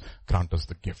repentance. Grant us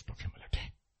the gift of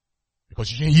humility.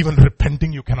 Because even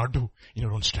repenting you cannot do in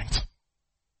your own strength.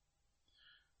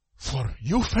 For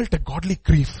you felt a godly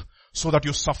grief so that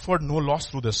you suffered no loss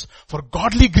through this. For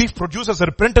godly grief produces a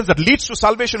repentance that leads to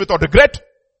salvation without regret.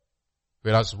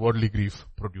 Whereas worldly grief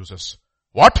produces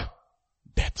what?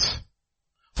 Death.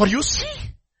 For you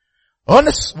see,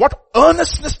 what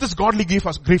earnestness this godly grief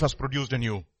has produced in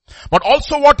you. But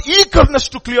also what eagerness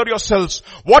to clear yourselves,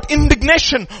 what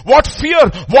indignation, what fear,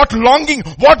 what longing,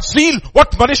 what zeal,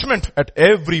 what punishment. At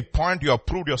every point you have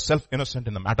proved yourself innocent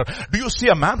in the matter. Do you see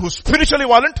a man who's spiritually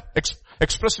violent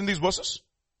expressed in these verses?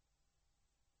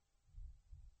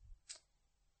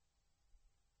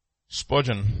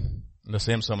 Spurgeon, in the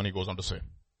same sermon, he goes on to say,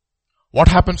 what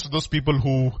happens to those people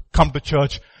who come to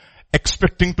church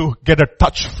expecting to get a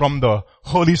touch from the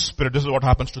Holy Spirit? This is what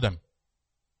happens to them.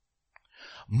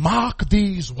 Mark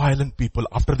these violent people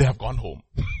after they have gone home.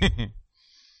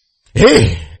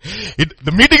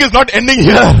 The meeting is not ending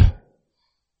here.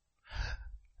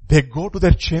 They go to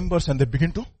their chambers and they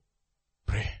begin to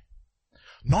pray.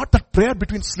 Not that prayer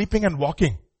between sleeping and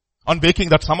waking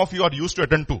that some of you are used to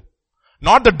attend to.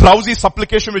 Not the drowsy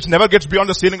supplication which never gets beyond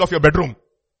the ceiling of your bedroom.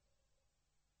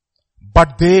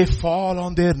 But they fall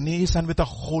on their knees and with a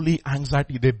holy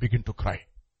anxiety they begin to cry.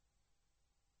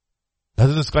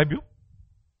 Does it describe you?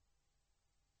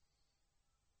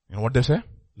 You know what they say?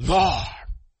 Lord,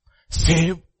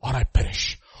 save or I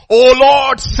perish. Oh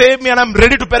Lord, save me and I'm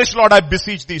ready to perish. Lord, I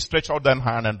beseech thee, stretch out thine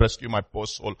hand and rescue my poor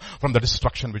soul from the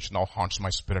destruction which now haunts my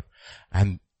spirit.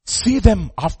 And see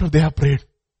them after they have prayed.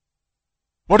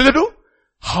 What do they do?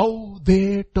 How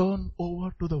they turn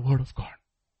over to the word of God.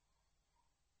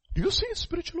 Do you see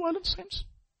spiritual violence, saints?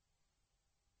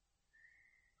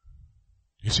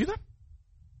 Do you see that?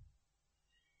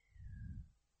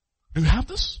 Do you have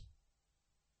this?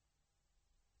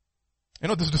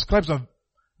 This describes a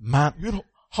man.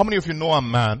 How many of you know a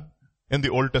man in the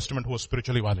Old Testament who was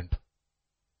spiritually violent?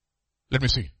 Let me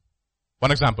see.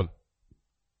 One example.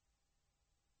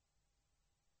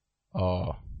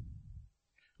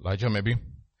 Elijah maybe.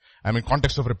 I'm in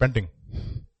context of repenting.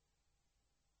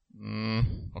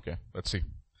 Okay, let's see.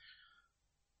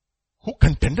 Who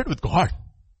contended with God?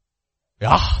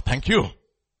 Yeah, thank you.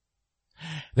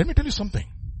 Let me tell you something.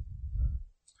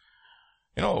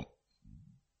 You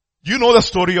know the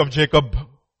story of Jacob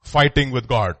fighting with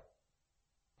God.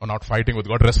 Or not fighting with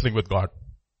God, wrestling with God.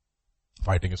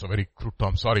 Fighting is a very crude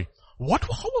term, sorry. What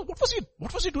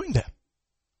was he doing there?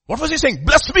 What was he saying?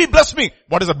 Bless me, bless me.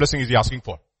 What is the blessing is he asking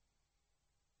for?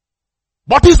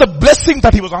 What is the blessing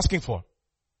that he was asking for?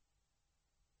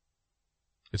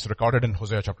 It's recorded in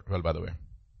Hosea chapter 12, by the way.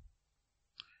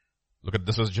 Look at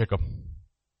this is Jacob,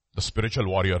 the spiritual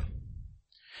warrior.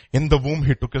 In the womb,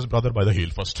 he took his brother by the heel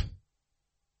first.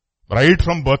 Right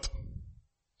from birth.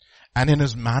 And in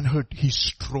his manhood, he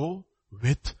strove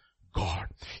with God.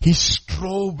 He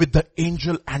strove with the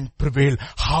angel and prevailed.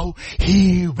 How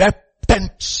he wept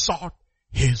and sought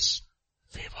his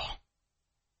favor.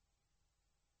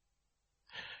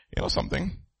 You know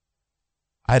something?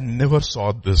 I never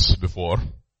saw this before.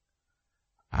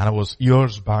 And I was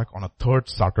years back on a third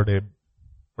Saturday.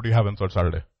 What do you have on third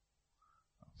Saturday?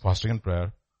 Fasting and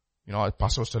prayer. The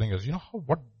pastor was telling us,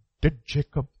 what did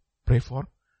Jacob pray for?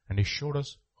 And he showed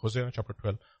us Hosea chapter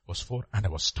 12 verse 4, and I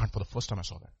was stunned for the first time I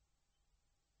saw that.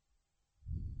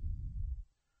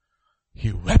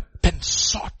 He wept and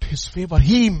sought his favor.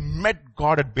 He met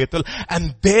God at Bethel,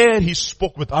 and there he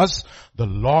spoke with us. The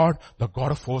Lord, the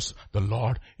God of hosts, the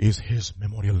Lord is his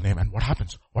memorial name. And what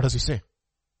happens? What does he say?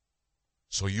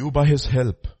 So you by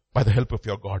the help of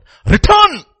your God,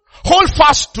 return, hold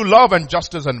fast to love and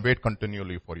justice and wait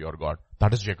continually for your God.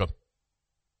 That is Jacob.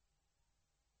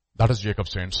 That is Jacob,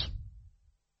 saints.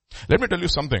 Let me tell you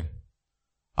something.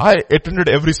 I attended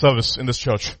every service in this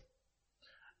church.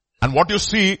 And what you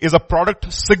see is a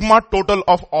product sigma total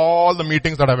of all the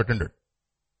meetings that I've attended.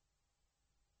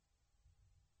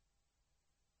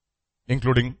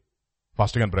 Including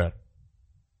fasting and prayer.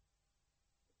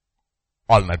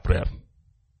 All night prayer.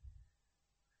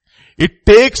 It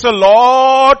takes a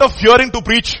lot of hearing to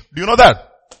preach. Do you know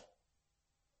that?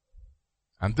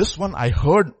 And this one I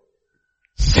heard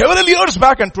several years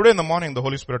back, and today in the morning the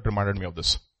Holy Spirit reminded me of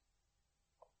this.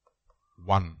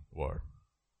 One word.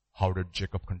 How did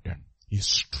Jacob contend? He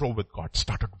strove with God,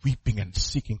 started weeping and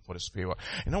seeking for his favor.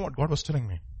 You know what God was telling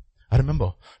me? I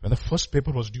remember when the first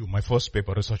paper was due, my first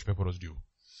paper, research paper was due.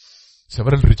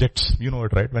 Several rejects. You know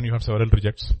it, right? When you have several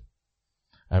rejects.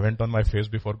 I went on my face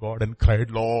before God and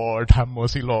cried, Lord, have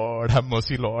mercy, Lord, have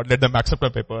mercy, Lord. Let them accept my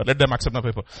paper. Let them accept my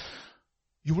paper.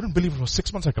 You wouldn't believe it. For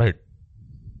 6 months I cried.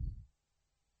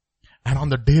 And on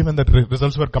the day when the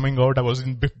results were coming out, I was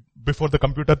before the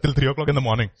computer till 3 o'clock in the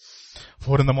morning.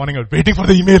 4 in the morning, I was waiting for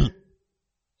the email.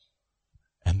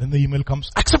 And then the email comes,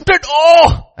 accepted!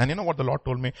 Oh! And you know what the Lord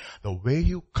told me? The way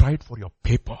you cried for your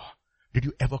paper, did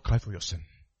you ever cry for your sin?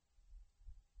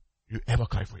 Did you ever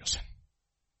cry for your sin?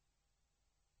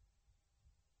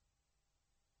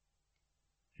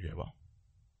 Did you ever?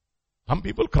 Some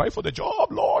people cry for the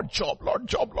job, Lord, job, Lord,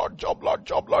 job, Lord, job, Lord,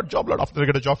 job, Lord, job, Lord. After they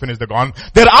get a job finished, they're gone.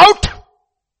 They're out!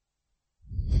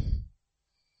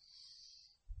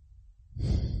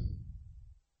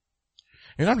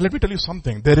 Let me tell you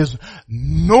something. There is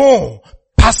no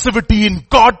passivity in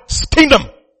God's kingdom.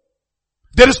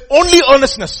 There is only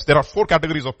earnestness. There are 4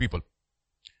 categories of people.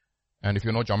 And if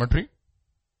you know geometry,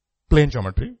 plain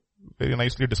geometry, very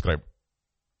nicely described.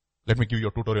 Let me give you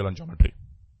a tutorial on geometry.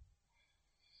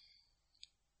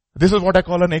 This is what I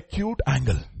call an acute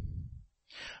angle.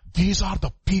 These are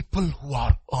the people who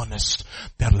are earnest.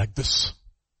 They're like this.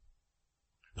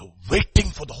 They're waiting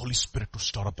for the Holy Spirit to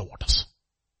stir up the waters.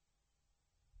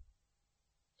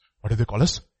 What do they call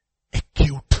us?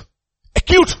 Acute.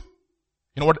 Acute.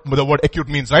 You know what the word acute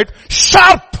means, right?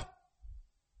 Sharp.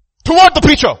 Toward the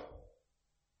preacher.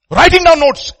 Writing down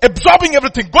notes. Absorbing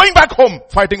everything. Going back home.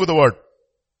 Fighting with the word.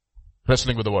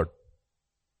 Wrestling with the word.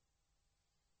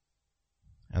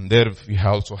 And there we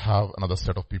also have another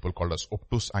set of people called as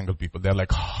obtuse angle people. They're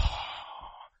like,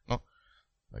 no,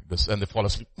 like this, and they fall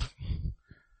asleep.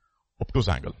 Obtuse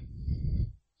angle. You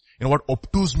know what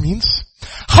obtuse means?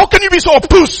 How can you be so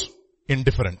obtuse?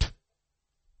 Indifferent.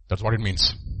 That's what it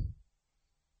means.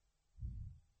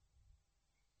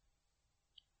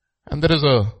 And there is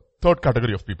a third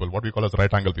category of people, what we call as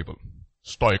right angle people.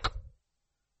 Stoic.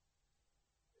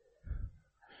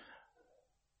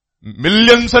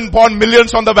 Millions and upon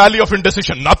millions on the valley of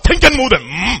indecision. Nothing can move them.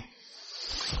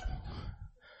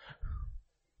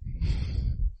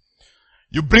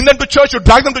 You bring them to church, you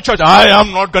drag them to church. I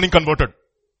am not getting converted.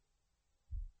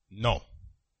 No.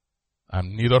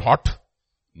 I'm neither hot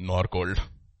nor cold.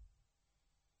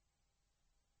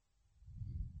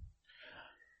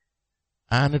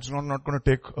 And it's not going to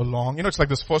take a long, it's like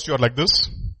this. First you are like this.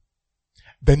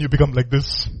 Then you become like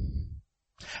this.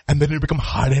 And then you become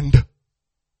hardened.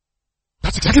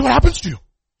 That's exactly what happens to you.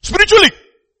 Spiritually.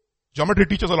 Geometry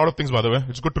teaches a lot of things, by the way.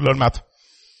 It's good to learn math.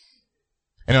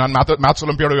 And in maths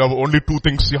Olympiad, you have only two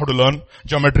things you have to learn.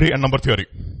 Geometry and number theory.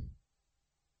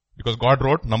 Because God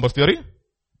wrote number theory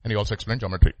and He also explained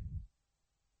geometry.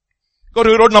 God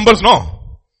wrote numbers,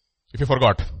 no. If you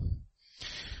forgot.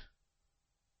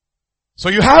 So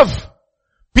you have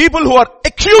people who are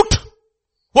acute,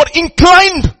 who are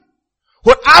inclined,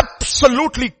 who are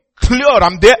absolutely clear,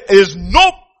 and there is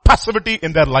no passivity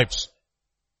in their lives.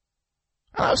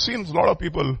 And I've seen a lot of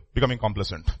people becoming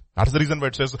complacent. That's the reason why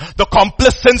it says, the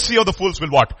complacency of the fools will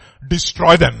what?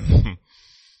 Destroy them.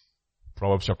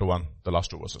 Proverbs chapter 1, the last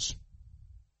two verses.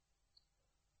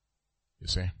 You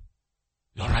see,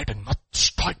 you're writing not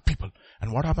stoic people.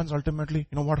 And what happens ultimately?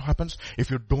 You know what happens? If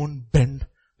you don't bend,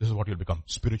 this is what you'll become.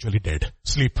 Spiritually dead.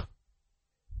 Sleep.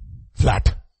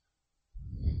 Flat.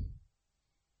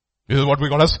 This is what we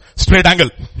call as straight angle.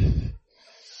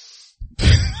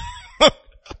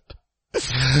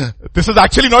 This is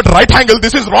actually not right angle,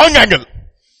 this is wrong angle.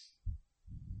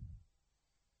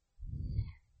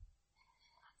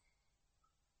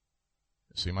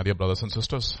 See, my dear brothers and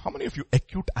sisters, how many of you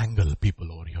acute angle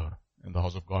people over here in the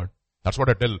house of God? That's what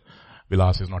I tell.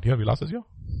 Vilas is not here. Vilas is here.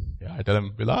 Yeah, I tell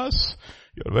him, Vilas,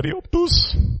 you're very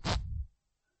obtuse.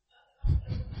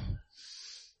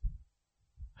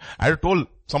 I told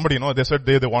somebody, they said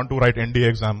they want to write NDA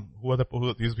exam.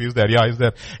 He's there. Yeah, he's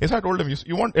there. Yes, I told him,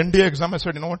 you want NDA exam? I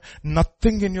said, you know what?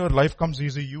 Nothing in your life comes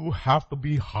easy. You have to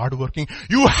be hardworking.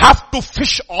 You have to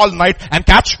fish all night and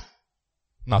catch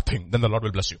nothing. Then the Lord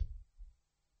will bless you.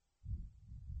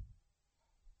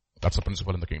 That's the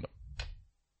principle in the kingdom.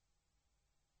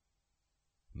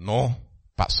 No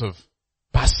passive.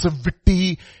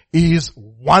 Passivity is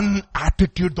one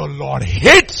attitude the Lord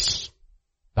hates.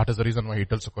 That is the reason why He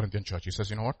tells the Corinthian church. He says,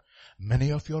 you know what?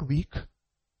 Many of you are weak.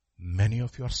 Many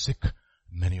of you are sick.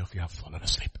 Many of you have fallen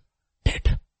asleep.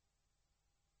 Dead.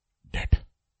 Dead.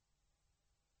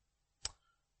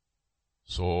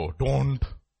 So don't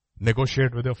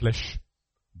negotiate with your flesh.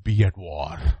 Be at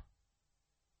war.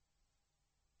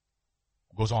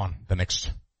 Goes on. The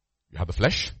next. You have the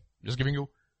flesh. Just giving you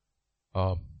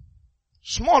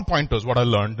small pointers what I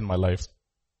learned in my life.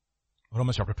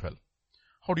 Romans chapter 12.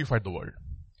 How do you fight the world?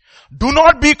 Do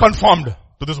not be conformed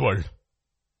to this world,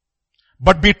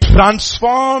 but be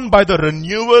transformed by the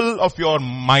renewal of your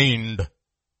mind.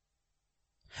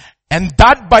 And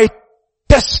that by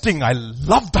testing, I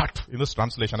love that in this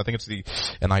translation, I think it's the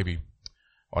NIV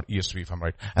or ESV if I'm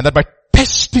right. And that by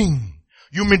testing,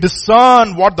 you may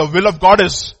discern what the will of God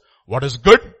is, what is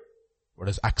good, what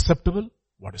is acceptable,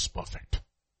 what is perfect.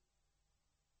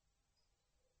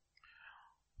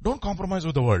 Don't compromise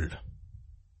with the world.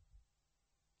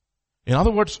 In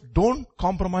other words, don't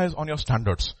compromise on your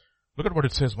standards. Look at what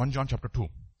it says, 1 John chapter 2.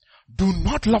 Do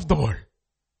not love the world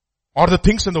or the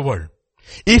things in the world.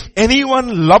 If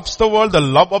anyone loves the world, the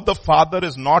love of the Father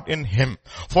is not in him.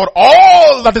 For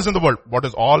all that is in the world. What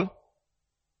is all?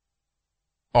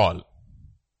 All.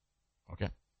 Okay.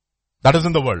 That is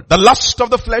in the world. The lust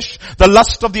of the flesh, the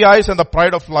lust of the eyes, and the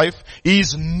pride of life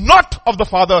is not of the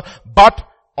Father, but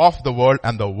of the world,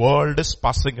 and the world is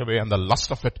passing away and the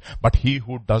lust of it, but he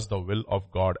who does the will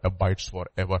of God abides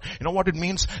forever. You know what it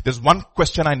means? There's one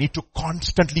question I need to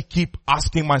constantly keep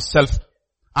asking myself.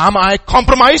 Am I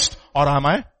compromised or am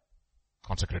I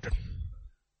consecrated?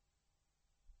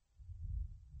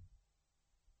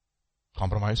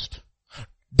 Compromised?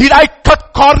 Did I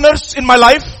cut corners in my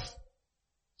life?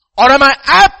 Or am I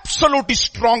absolutely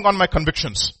strong on my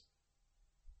convictions?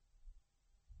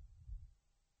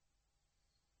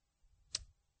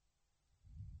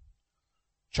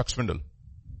 Chuck Swindoll,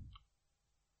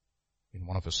 in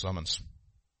one of his sermons,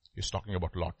 he's talking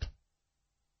about Lot.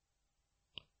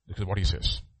 This is what he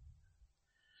says.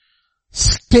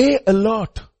 Stay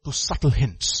alert to subtle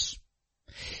hints.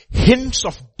 Hints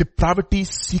of depravity,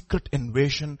 secret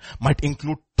invasion might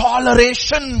include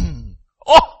toleration.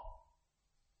 Oh!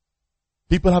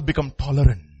 People have become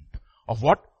tolerant of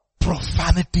what?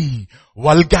 Profanity,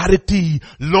 vulgarity,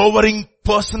 lowering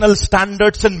personal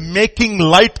standards and making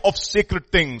light of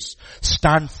sacred things.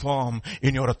 Stand firm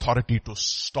in your authority to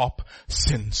stop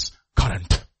sin's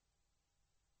current.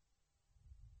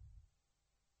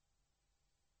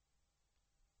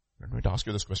 Let me ask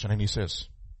you this question, and he says,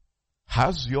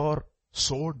 has your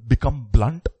sword become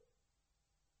blunt?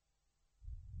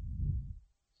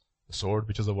 The sword,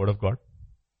 which is the word of God.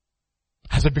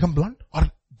 Has it become blunt or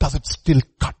does it still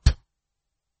cut?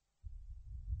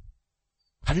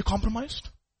 Have you compromised?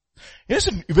 Yes,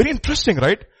 very interesting,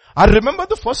 right? I remember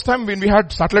the first time when we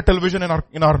had satellite television in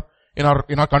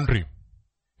our country.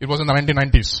 It was in the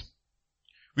 1990s.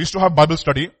 We used to have Bible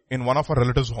study in one of our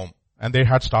relatives' home. And they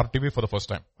had Star TV for the first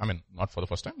time. I mean, not for the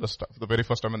first time. The very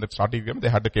first time when they Star TV came, they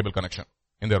had the cable connection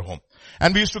in their home.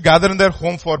 And we used to gather in their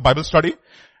home for Bible study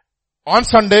on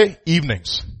Sunday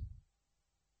evenings.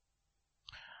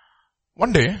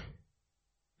 One day,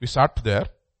 we sat there.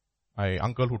 My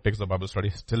uncle who takes the Bible study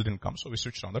still didn't come, so we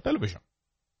switched on the television.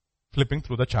 Flipping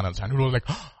through the channels. And it was like,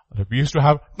 we used to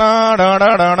have, da, da,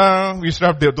 da, da, da. We used to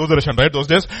have those version, right, those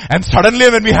days. And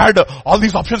suddenly when we had all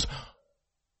these options,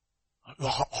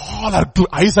 all our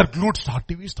eyes are glued, Star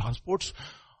TV, Star Sports.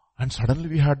 And suddenly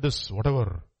we had this,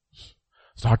 whatever,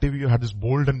 Star TV, you had this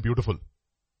Bold and Beautiful.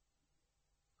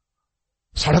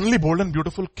 Suddenly Bold and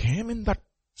Beautiful came in that,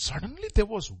 suddenly there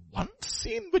was one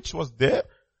scene which was there.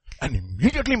 And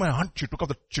immediately my aunt, she took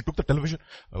the television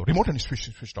remote and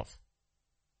switched off.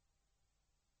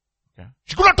 Okay.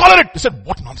 She could not tolerate it. They said,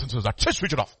 what nonsense is that? Just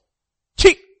switch it off.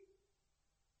 Chee!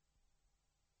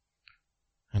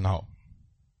 And now,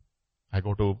 I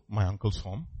go to my uncle's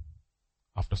home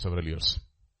after several years.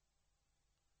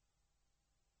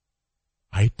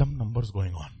 Item numbers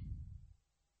going on.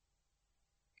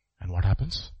 And what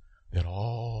happens? They're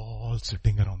all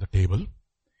sitting around the table,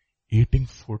 eating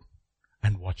food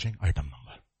and watching item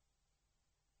number.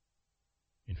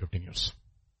 In 15 years.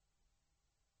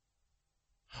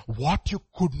 What you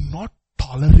could not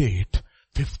tolerate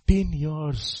 15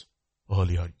 years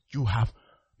earlier, you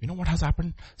know what has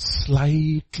happened?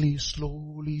 Slowly,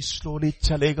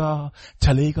 chalega.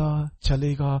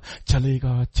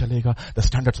 The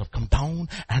standards have come down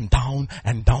and down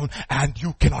and down, and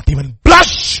you cannot even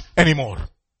blush anymore.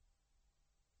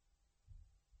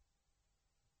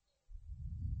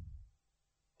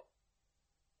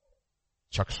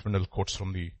 Chuck Swindoll quotes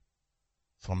from the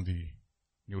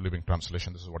New Living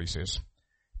Translation. This is what he says.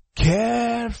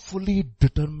 Carefully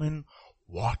determine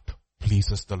what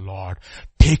pleases the Lord.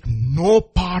 Take no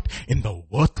part in the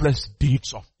worthless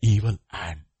deeds of evil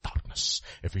and darkness.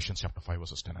 Ephesians chapter 5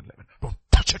 verses 10 and 11. Don't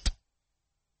touch it.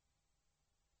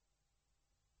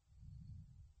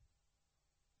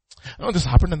 You know, this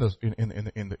happened in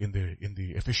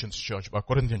the Ephesians church,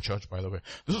 Corinthian church, by the way.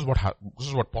 This is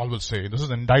what Paul will say. This is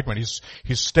an indictment.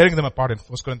 He's tearing them apart in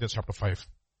 1 Corinthians chapter 5.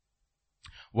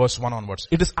 Verse 1 onwards.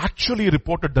 It is actually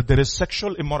reported that there is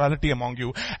sexual immorality among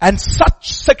you, and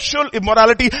such sexual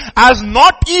immorality as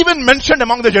not even mentioned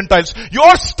among the Gentiles.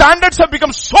 Your standards have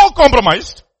become so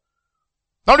compromised.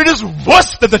 Now it is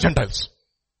worse than the Gentiles.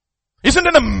 Isn't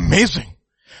it amazing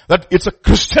that it's a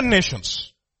Christian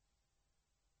nations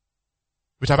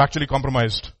which have actually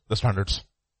compromised the standards?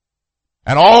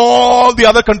 And all the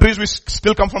other countries which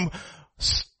still come from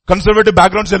conservative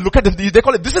backgrounds, they look at it, they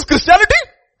call it, this is Christianity?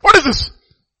 What is this?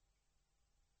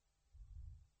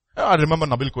 I remember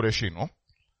Nabil Qureshi,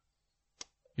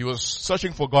 He was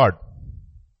searching for God.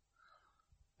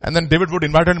 And then David Wood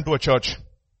invited him to a church.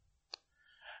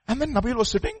 And then Nabil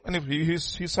was sitting, and he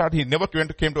said he never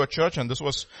came to a church, and this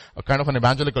was a kind of an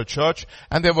evangelical church,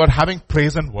 and they were having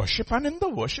praise and worship, and in the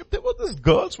worship there were these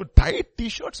girls with tight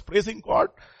t-shirts praising God.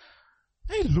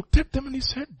 And he looked at them and he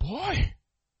said, boy,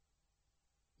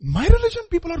 my religion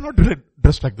people are not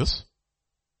dressed like this.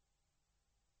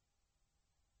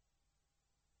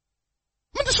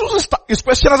 I mean, this was his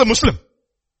question as a Muslim.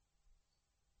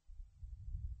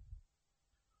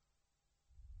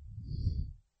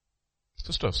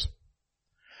 Sisters,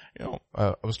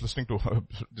 I was listening to,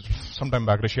 sometime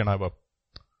back, Rishi and I were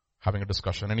having a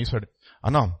discussion, and he said,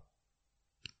 Anna,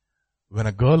 when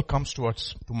a girl comes to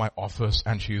my office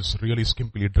and she's really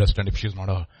skimpily dressed, and if she's not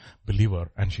a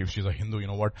believer, and if she's a Hindu, you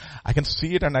know what, I can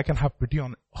see it and I can have pity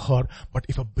on her, but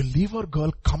if a believer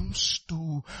girl comes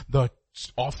to the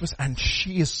office and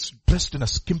she is dressed in a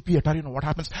skimpy attire, you know what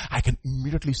happens? I can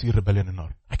immediately see rebellion in her.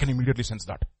 I can immediately sense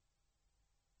that.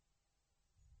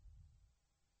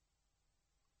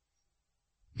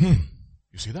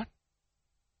 You see that?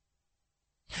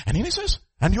 And he says,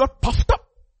 and you are puffed up.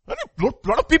 A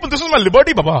lot of people, this is my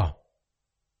liberty, Baba.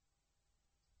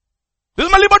 This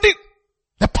is my liberty.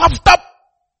 They're puffed up.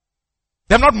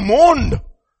 They have not mourned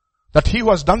that he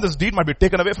who has done this deed might be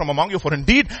taken away from among you. For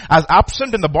indeed, as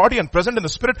absent in the body and present in the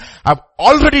spirit, I have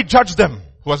already judged them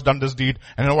who has done this deed.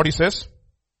 And you know what he says?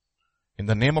 In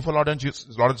the name of our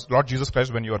Lord Jesus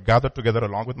Christ, when you are gathered together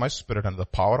along with my spirit and the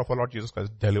power of our Lord Jesus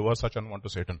Christ, deliver such an one to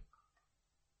Satan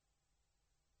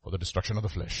for the destruction of the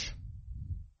flesh,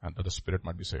 and that the spirit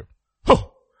might be saved.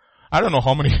 Oh, I don't know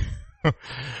how many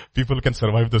people can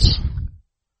survive this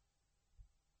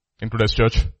in today's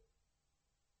church.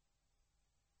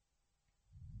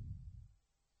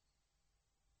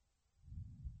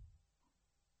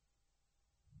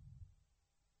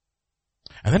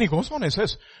 And then he goes on and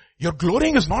says, your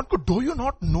glorying is not good. Do you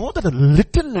not know that a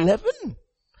little leaven,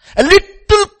 a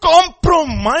little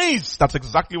compromise, that's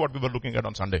exactly what we were looking at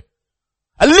on Sunday.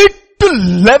 A little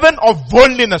leaven of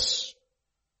worldliness.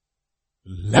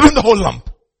 Leaven the whole lump.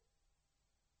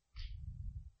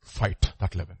 Fight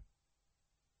that leaven.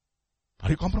 Are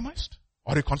you compromised?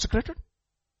 Are you consecrated?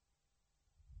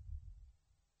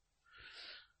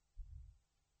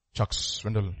 Chuck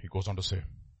Swindoll, he goes on to say,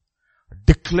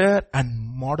 declare and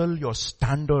model your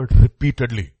standard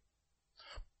repeatedly.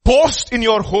 Post in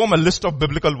your home a list of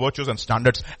biblical virtues and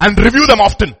standards and review them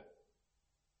often.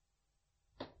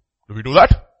 Do we do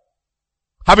that?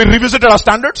 Have we revisited our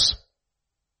standards?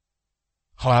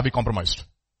 How have we compromised?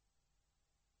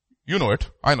 You know it.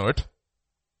 I know it.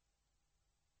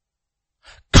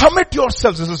 Commit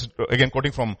yourselves. This is again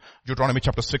quoting from Deuteronomy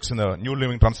chapter 6 in the New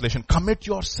Living Translation. Commit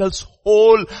yourselves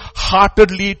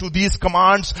wholeheartedly to these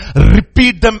commands.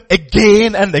 Repeat them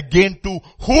again and again to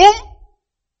whom?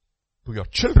 To your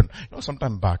children. You know,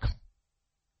 sometime back,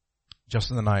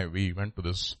 Justin and I, we went to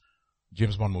this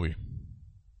James Bond movie.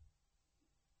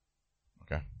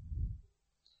 Okay.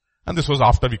 And this was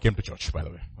after we came to church, by the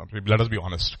way. Let us be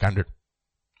honest, candid.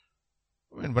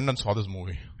 We went and saw this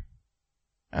movie.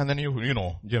 And then you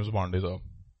know, James Bond is a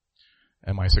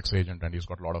MI6 agent and he's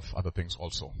got a lot of other things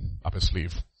also up his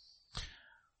sleeve.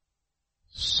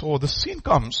 So the scene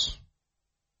comes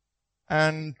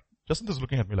and Justin is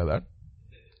looking at me like that.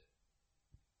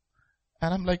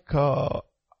 And I'm like, I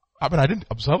didn't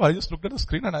observe, I just looked at the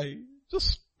screen and I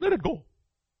just let it go.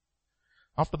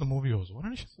 After the movie was over,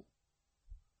 and she said,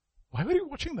 why were you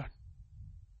watching that?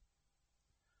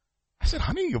 I said,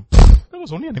 honey, there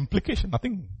was only an implication,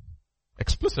 nothing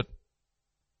explicit.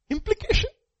 Implication.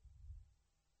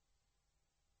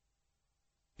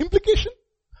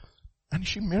 And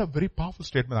she made a very powerful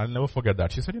statement. I'll never forget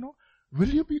that. She said, will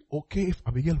you be okay if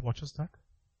Abigail watches that?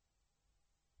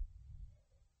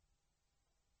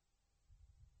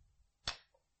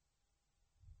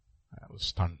 I was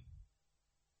stunned.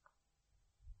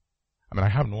 I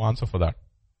have no answer for that.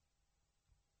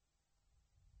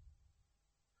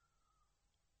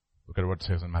 Look at what it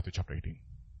says in Matthew chapter 18.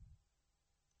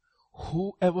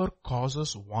 Whoever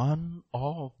causes one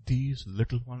of these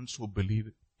little ones who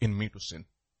believe in me to sin,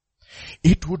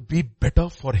 it would be better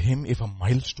for him if a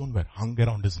millstone were hung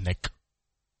around his neck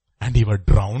and he were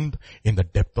drowned in the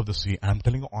depth of the sea. I'm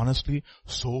telling you honestly,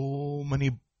 so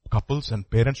many couples and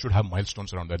parents should have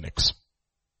milestones around their necks.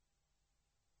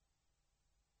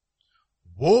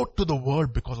 Woe to the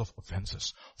world because of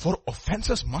offenses. For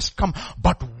offenses must come,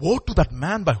 but woe to that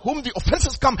man by whom the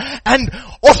offenses come. And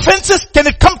offenses, can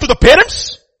it come to the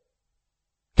parents?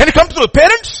 Can it come to the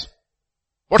parents?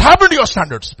 What happened to your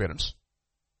standards, parents?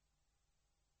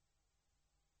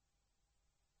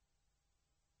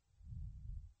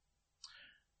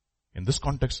 In this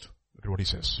context, look at what he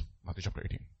says, Matthew chapter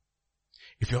 18.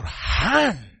 If your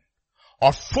hand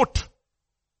or foot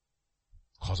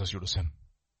causes you to sin,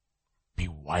 be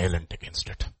violent against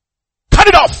it. Cut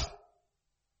it off!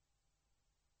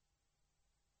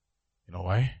 You know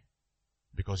why?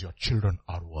 Because your children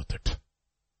are worth it.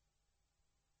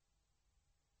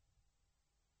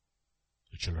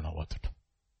 Your children are worth it.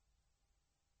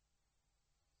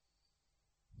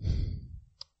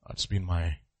 That's been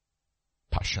my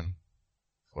passion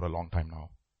for a long time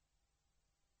now.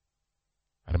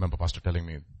 I remember Pastor telling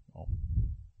me,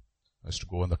 I used to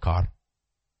go in the car.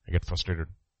 I get frustrated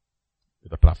with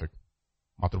the traffic.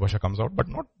 Matrubhasha comes out, but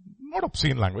not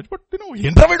obscene language, but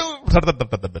intravidu.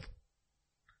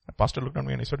 The pastor looked at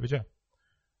me and he said, Vijay,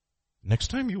 next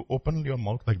time you open your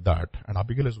mouth like that and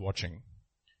Abigail is watching,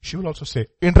 she will also say,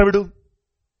 intravidu.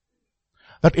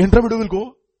 That intravidu will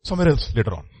go somewhere else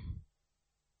later on.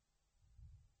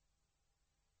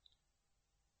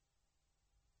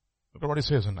 Look at what he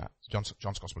says in John's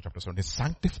Gospel chapter 17.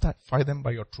 Sanctify them by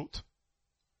your truth.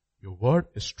 Your word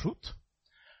is truth.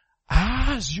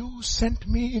 As you sent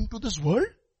me into this world,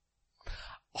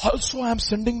 also I am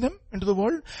sending them into the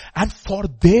world, and for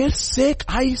their sake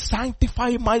I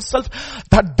sanctify myself,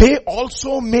 that they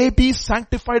also may be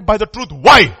sanctified by the truth.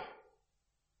 Why?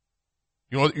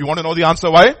 You want to know the answer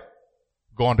why?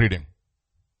 Go on reading.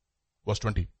 Verse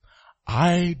 20.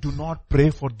 I do not pray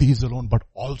for these alone, but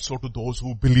also to those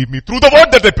who believe me through the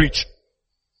word that they preach.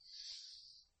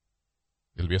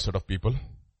 There will be a set of people who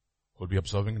will be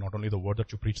observing not only the word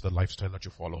that you preach, the lifestyle that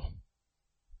you follow.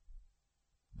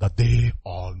 That they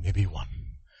all may be one.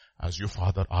 As you,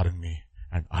 Father, are in me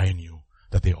and I in you,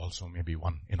 that they also may be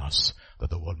one in us,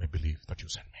 that the world may believe that you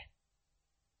sent me.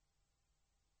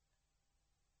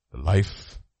 The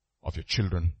life of your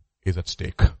children is at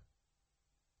stake.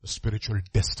 the spiritual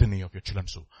destiny of your children.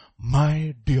 So,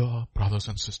 my dear brothers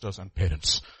and sisters and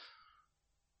parents,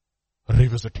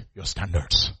 revisit your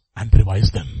standards and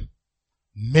revise them.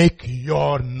 Make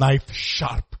your knife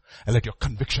sharp and let your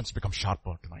convictions become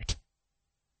sharper tonight.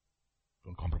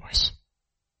 Don't compromise.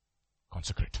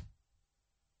 Consecrate.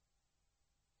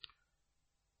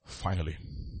 Finally,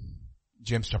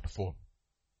 James chapter 4.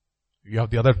 You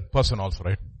have the other person also,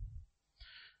 right?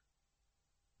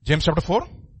 James chapter 4,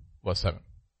 verse 7.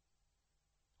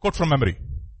 Quote from memory.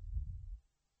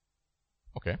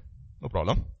 Okay, no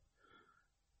problem.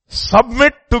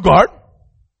 Submit to God,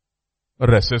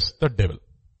 resist the devil.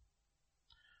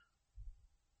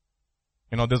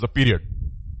 There's a period,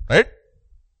 right?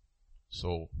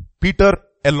 So, Peter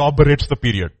elaborates the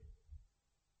period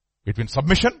between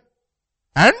submission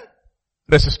and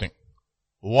resisting.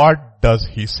 What does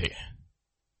he say?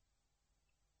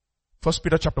 1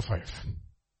 Peter chapter 5.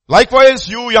 Likewise,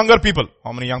 you younger people.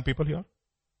 How many young people here?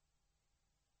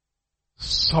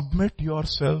 Submit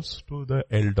yourselves to the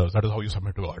elders. That is how you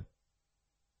submit to God.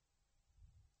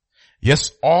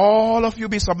 Yes, all of you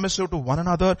be submissive to one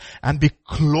another and be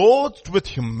clothed with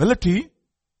humility.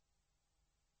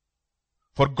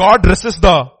 For God resists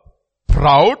the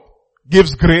proud,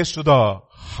 gives grace to the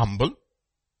humble.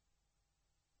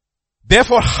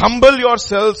 Therefore humble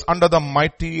yourselves under the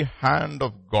mighty hand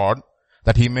of God,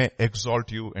 that he may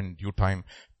exalt you in due time,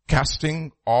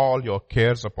 casting all your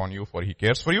cares upon you, for he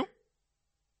cares for you.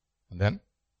 And then,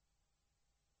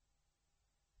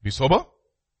 be sober,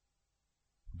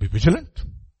 be vigilant,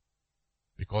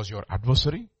 because your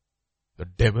adversary, the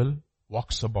devil,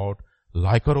 walks about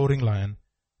like a roaring lion,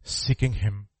 seeking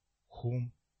him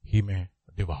whom he may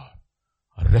devour.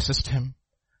 Resist him,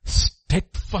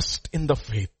 steadfast in the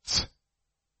faith.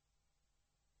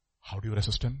 How do you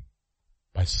resist him?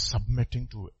 By submitting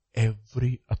to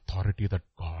every authority that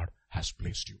God has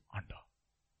placed you under.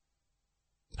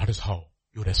 That is how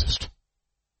you resist.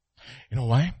 You know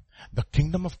why? The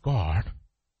kingdom of God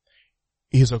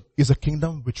is a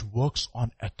kingdom which works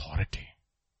on authority.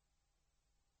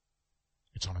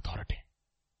 It's on authority.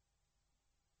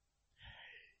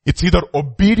 It's either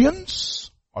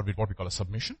obedience, or what we call a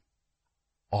submission,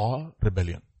 or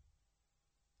rebellion.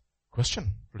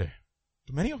 Question today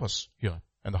to many of us here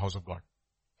in the house of God.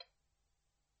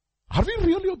 Are we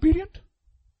really obedient?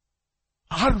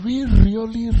 Are we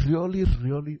really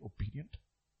obedient?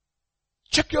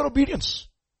 Check your obedience.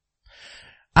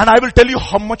 And I will tell you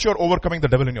how much you are overcoming the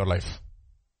devil in your life.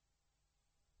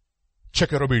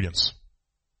 Check your obedience.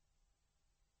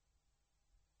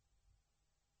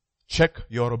 Check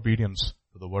your obedience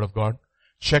to the word of God.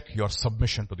 Check your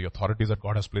submission to the authorities that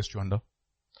God has placed you under.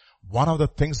 One of the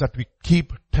things that we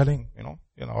keep telling,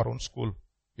 in our own school,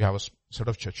 we have a set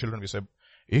of children, we say,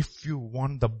 if you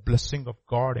want the blessing of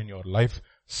God in your life,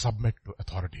 submit to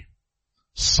authority.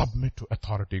 Submit to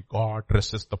authority. God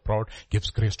resists the proud,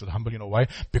 gives grace to the humble. You know why?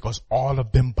 Because all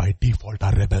of them by default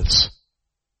are rebels.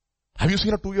 Have you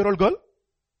seen a 2-year-old girl?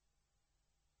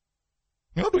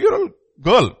 2-year-old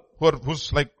girl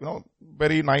who's like,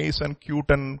 very nice and cute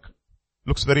and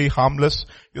looks very harmless.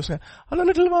 You say, hello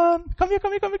little one, come here.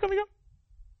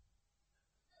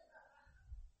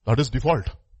 That is default.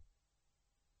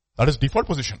 That is default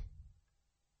position.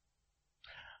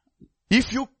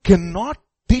 If you cannot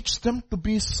teach them to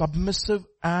be submissive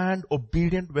and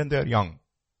obedient when they are young,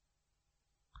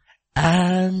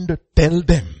 and tell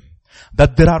them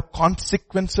that there are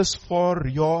consequences for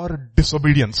your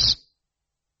disobedience,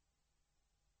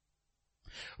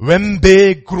 when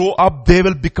they grow up, they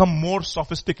will become more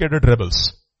sophisticated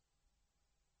rebels.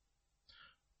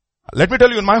 Let me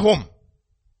tell you, in my home,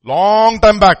 long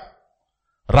time back,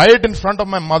 right in front of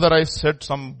my mother, I said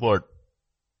some word,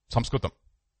 Sanskritam.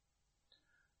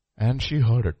 And she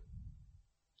heard it.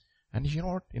 And you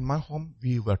know what? In my home,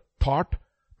 we were taught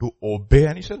to obey.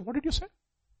 And he said, what did you say?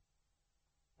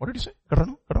 What did you say?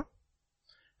 Karana?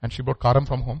 And she brought karam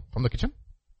from home, from the kitchen.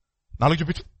 Nalu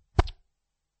chupichu.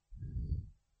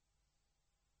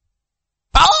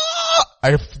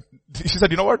 She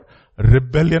said, you know what?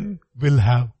 Rebellion will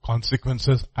have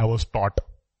consequences. I was taught.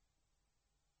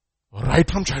 Right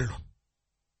from childhood.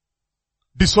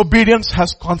 Disobedience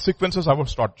has consequences. I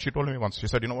was taught. She told me once. She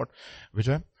said, you know what,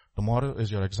 Vijay, tomorrow is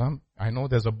your exam. I know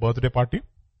there's a birthday party.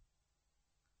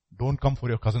 Don't come for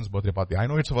your cousin's birthday party. I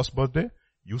know it's first birthday.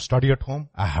 You study at home.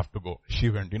 I have to go. She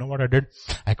went. You know what I did?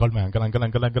 I called my uncle.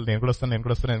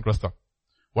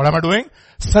 What am I doing?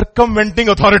 Circumventing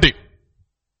authority.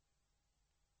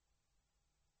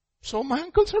 So my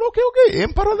uncle said, okay.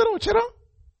 Em parvaledra vachera.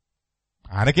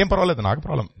 Anake em parvaledra, naku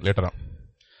problem later on.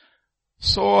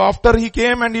 So after he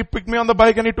came and he picked me on the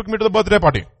bike and he took me to the birthday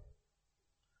party.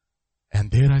 And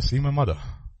there I see my mother.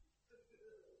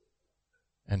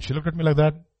 And she looked at me like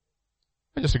that.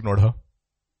 I just ignored her.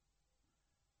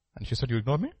 And she said, you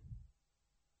ignored me?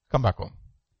 Come back home.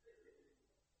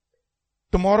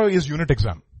 Tomorrow is unit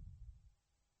exam.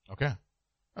 Okay?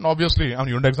 And obviously, on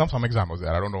unit exam, some exam was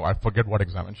there. I don't know, I forget what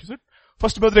exam. And she said,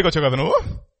 first birthday ko chakadanu.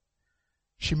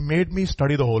 She made me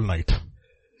study the whole night.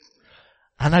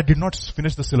 And I did not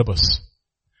finish the syllabus.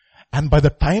 And by the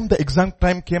time the exam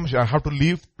time came, I have to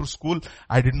leave to school.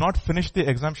 I did not finish the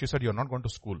exam. She said, you're not going to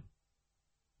school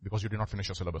because you did not finish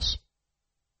your syllabus.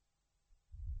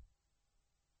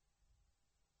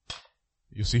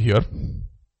 You see here,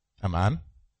 a man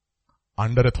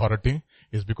under authority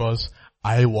is because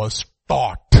I was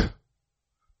taught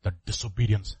that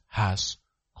disobedience has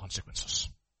consequences.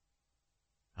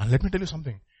 And let me tell you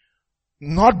something.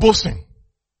 Not boasting.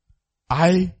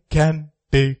 I can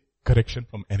take correction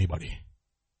from anybody.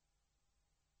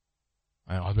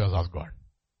 I always ask God.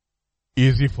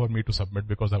 Easy for me to submit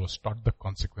because I was taught the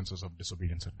consequences of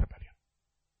disobedience and rebellion.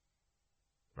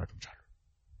 Right from childhood.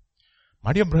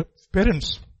 My dear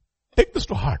parents, take this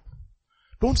to heart.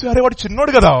 Don't say, "Arey, vadu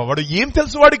chinnodu kada, vadu em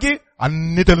telusu vadiki?"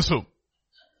 Anni telusu.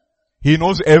 He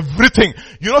knows everything.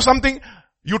 You know something?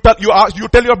 You tell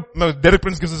your, Derek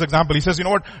Prince gives this example. He says, you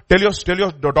know what? Tell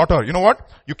your daughter, you know what?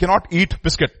 You cannot eat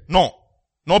biscuit. No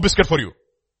biscuit for you.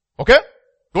 Okay?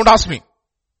 Don't ask me.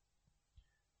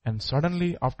 And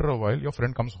suddenly, after a while, your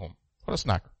friend comes home for a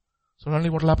snack. Suddenly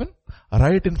what will happen?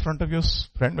 Right in front of your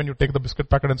friend, when you take the biscuit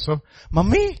packet and serve,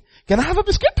 "Mummy, can I have a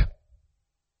biscuit?"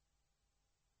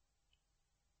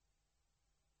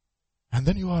 And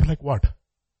then you are like what?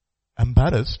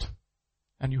 Embarrassed.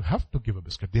 And you have to give a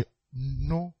biscuit. They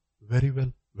know very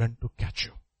well when to catch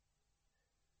you.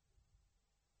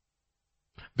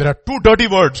 There are two dirty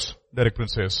words, Derek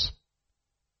Prince says,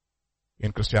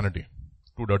 in Christianity.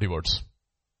 Two dirty words.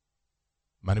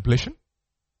 Manipulation,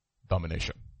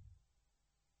 domination.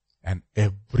 And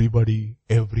every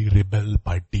rebel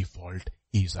by default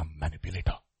is a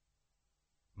manipulator.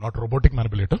 Not robotic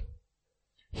manipulator,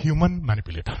 human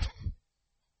manipulator.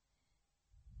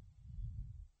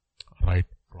 Right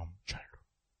from childhood.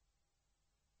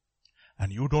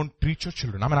 And you don't treat your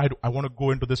children. I want to go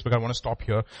into this because I want to stop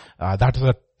here.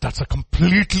 That's a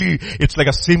completely, it's like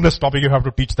a seamless topic. You have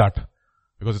to teach that.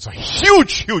 Because it's a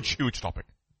huge topic.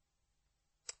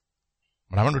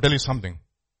 But I want to tell you something.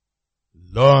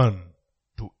 Learn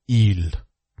to yield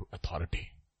to authority.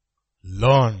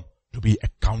 Learn to be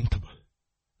accountable.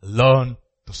 Learn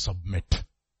to submit.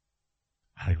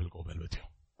 And it will go well with you.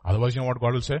 Otherwise, you know what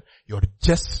God will say? You're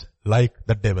just like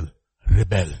the devil.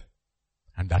 Rebel.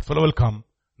 And that fellow will come,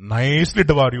 nicely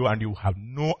devour you, and you have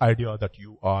no idea that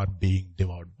you are being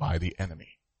devoured by the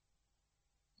enemy.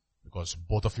 Because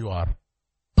both of you are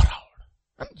proud.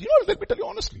 And you know, let me tell you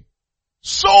honestly.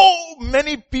 So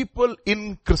many people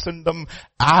in Christendom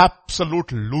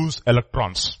absolute lose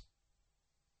electrons.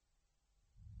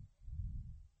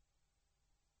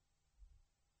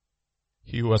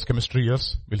 He who has chemistry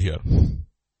ears will hear.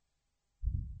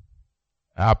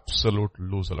 Absolute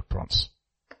lose electrons.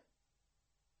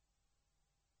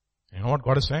 You know what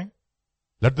God is saying?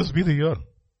 Let this be the year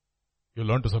you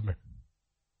learn to submit.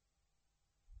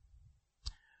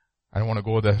 I don't want to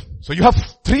go there. So you have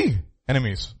three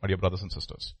enemies, my dear brothers and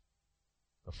sisters.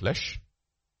 The flesh,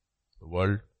 the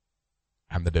world,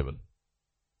 and the devil.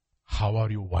 How are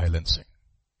you violencing?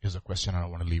 Here's a question I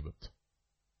want to leave with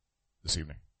this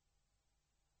evening.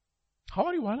 How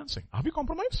are you violencing? Are you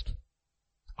compromised?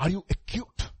 Are you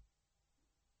acute?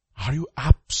 Are you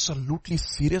absolutely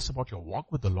serious about your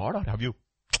walk with the Lord, or have you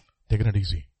taken it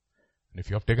easy? And if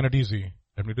you have taken it easy,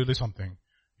 let me tell you something.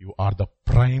 You are the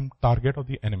prime target of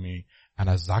the enemy. And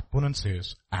as Zach Poonen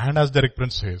says, and as Derek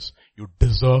Prince says, you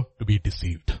deserve to be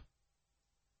deceived.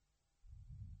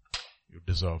 You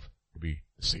deserve to be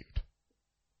deceived.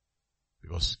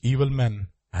 Because evil men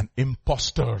and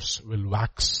impostors will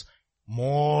wax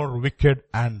more wicked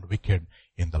and wicked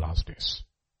in the last days.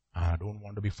 And I don't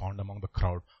want to be found among the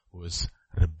crowd who is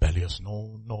rebellious.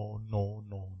 No,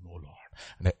 Lord.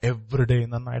 And every day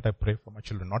in the night I pray for my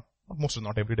children. Not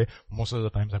every day. Most of the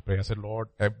times I pray. I said, Lord,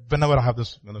 whenever I have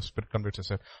this, when the Spirit convicts, I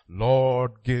said,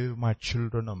 Lord, give my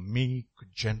children a meek,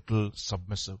 gentle,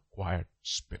 submissive, quiet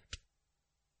spirit.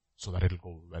 So that it will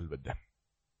go well with them.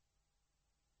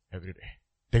 Every day.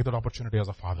 Take that opportunity as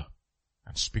a father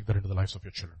and speak that into the lives of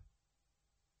your children.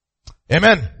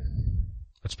 Amen.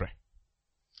 Let's pray.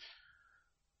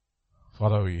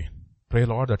 Father, we pray,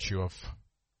 Lord, that you have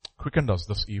quickened us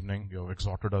this evening. You have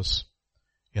exhorted us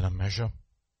in a measure.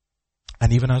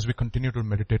 And even as we continue to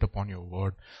meditate upon your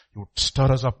word, you would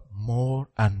stir us up more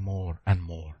and more and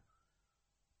more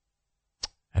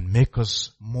and make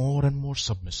us more and more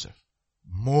submissive,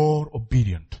 more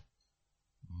obedient,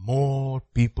 more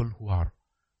people who are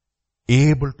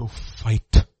able to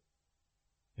fight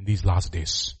in these last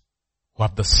days, who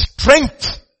have the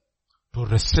strength to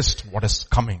resist what is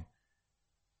coming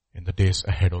in the days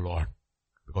ahead, O Lord.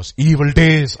 Because evil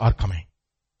days are coming.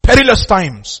 Perilous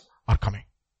times are coming.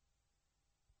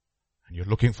 And you're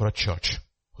looking for a church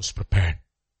who's prepared,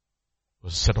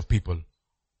 who's a set of people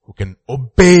who can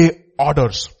obey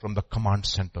orders from the command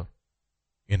center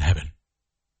in heaven.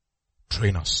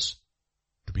 Train us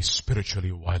to be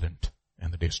spiritually violent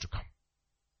in the days to come.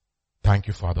 Thank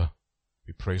you, Father.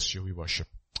 We praise you, we worship.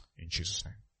 In Jesus'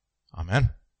 name. Amen.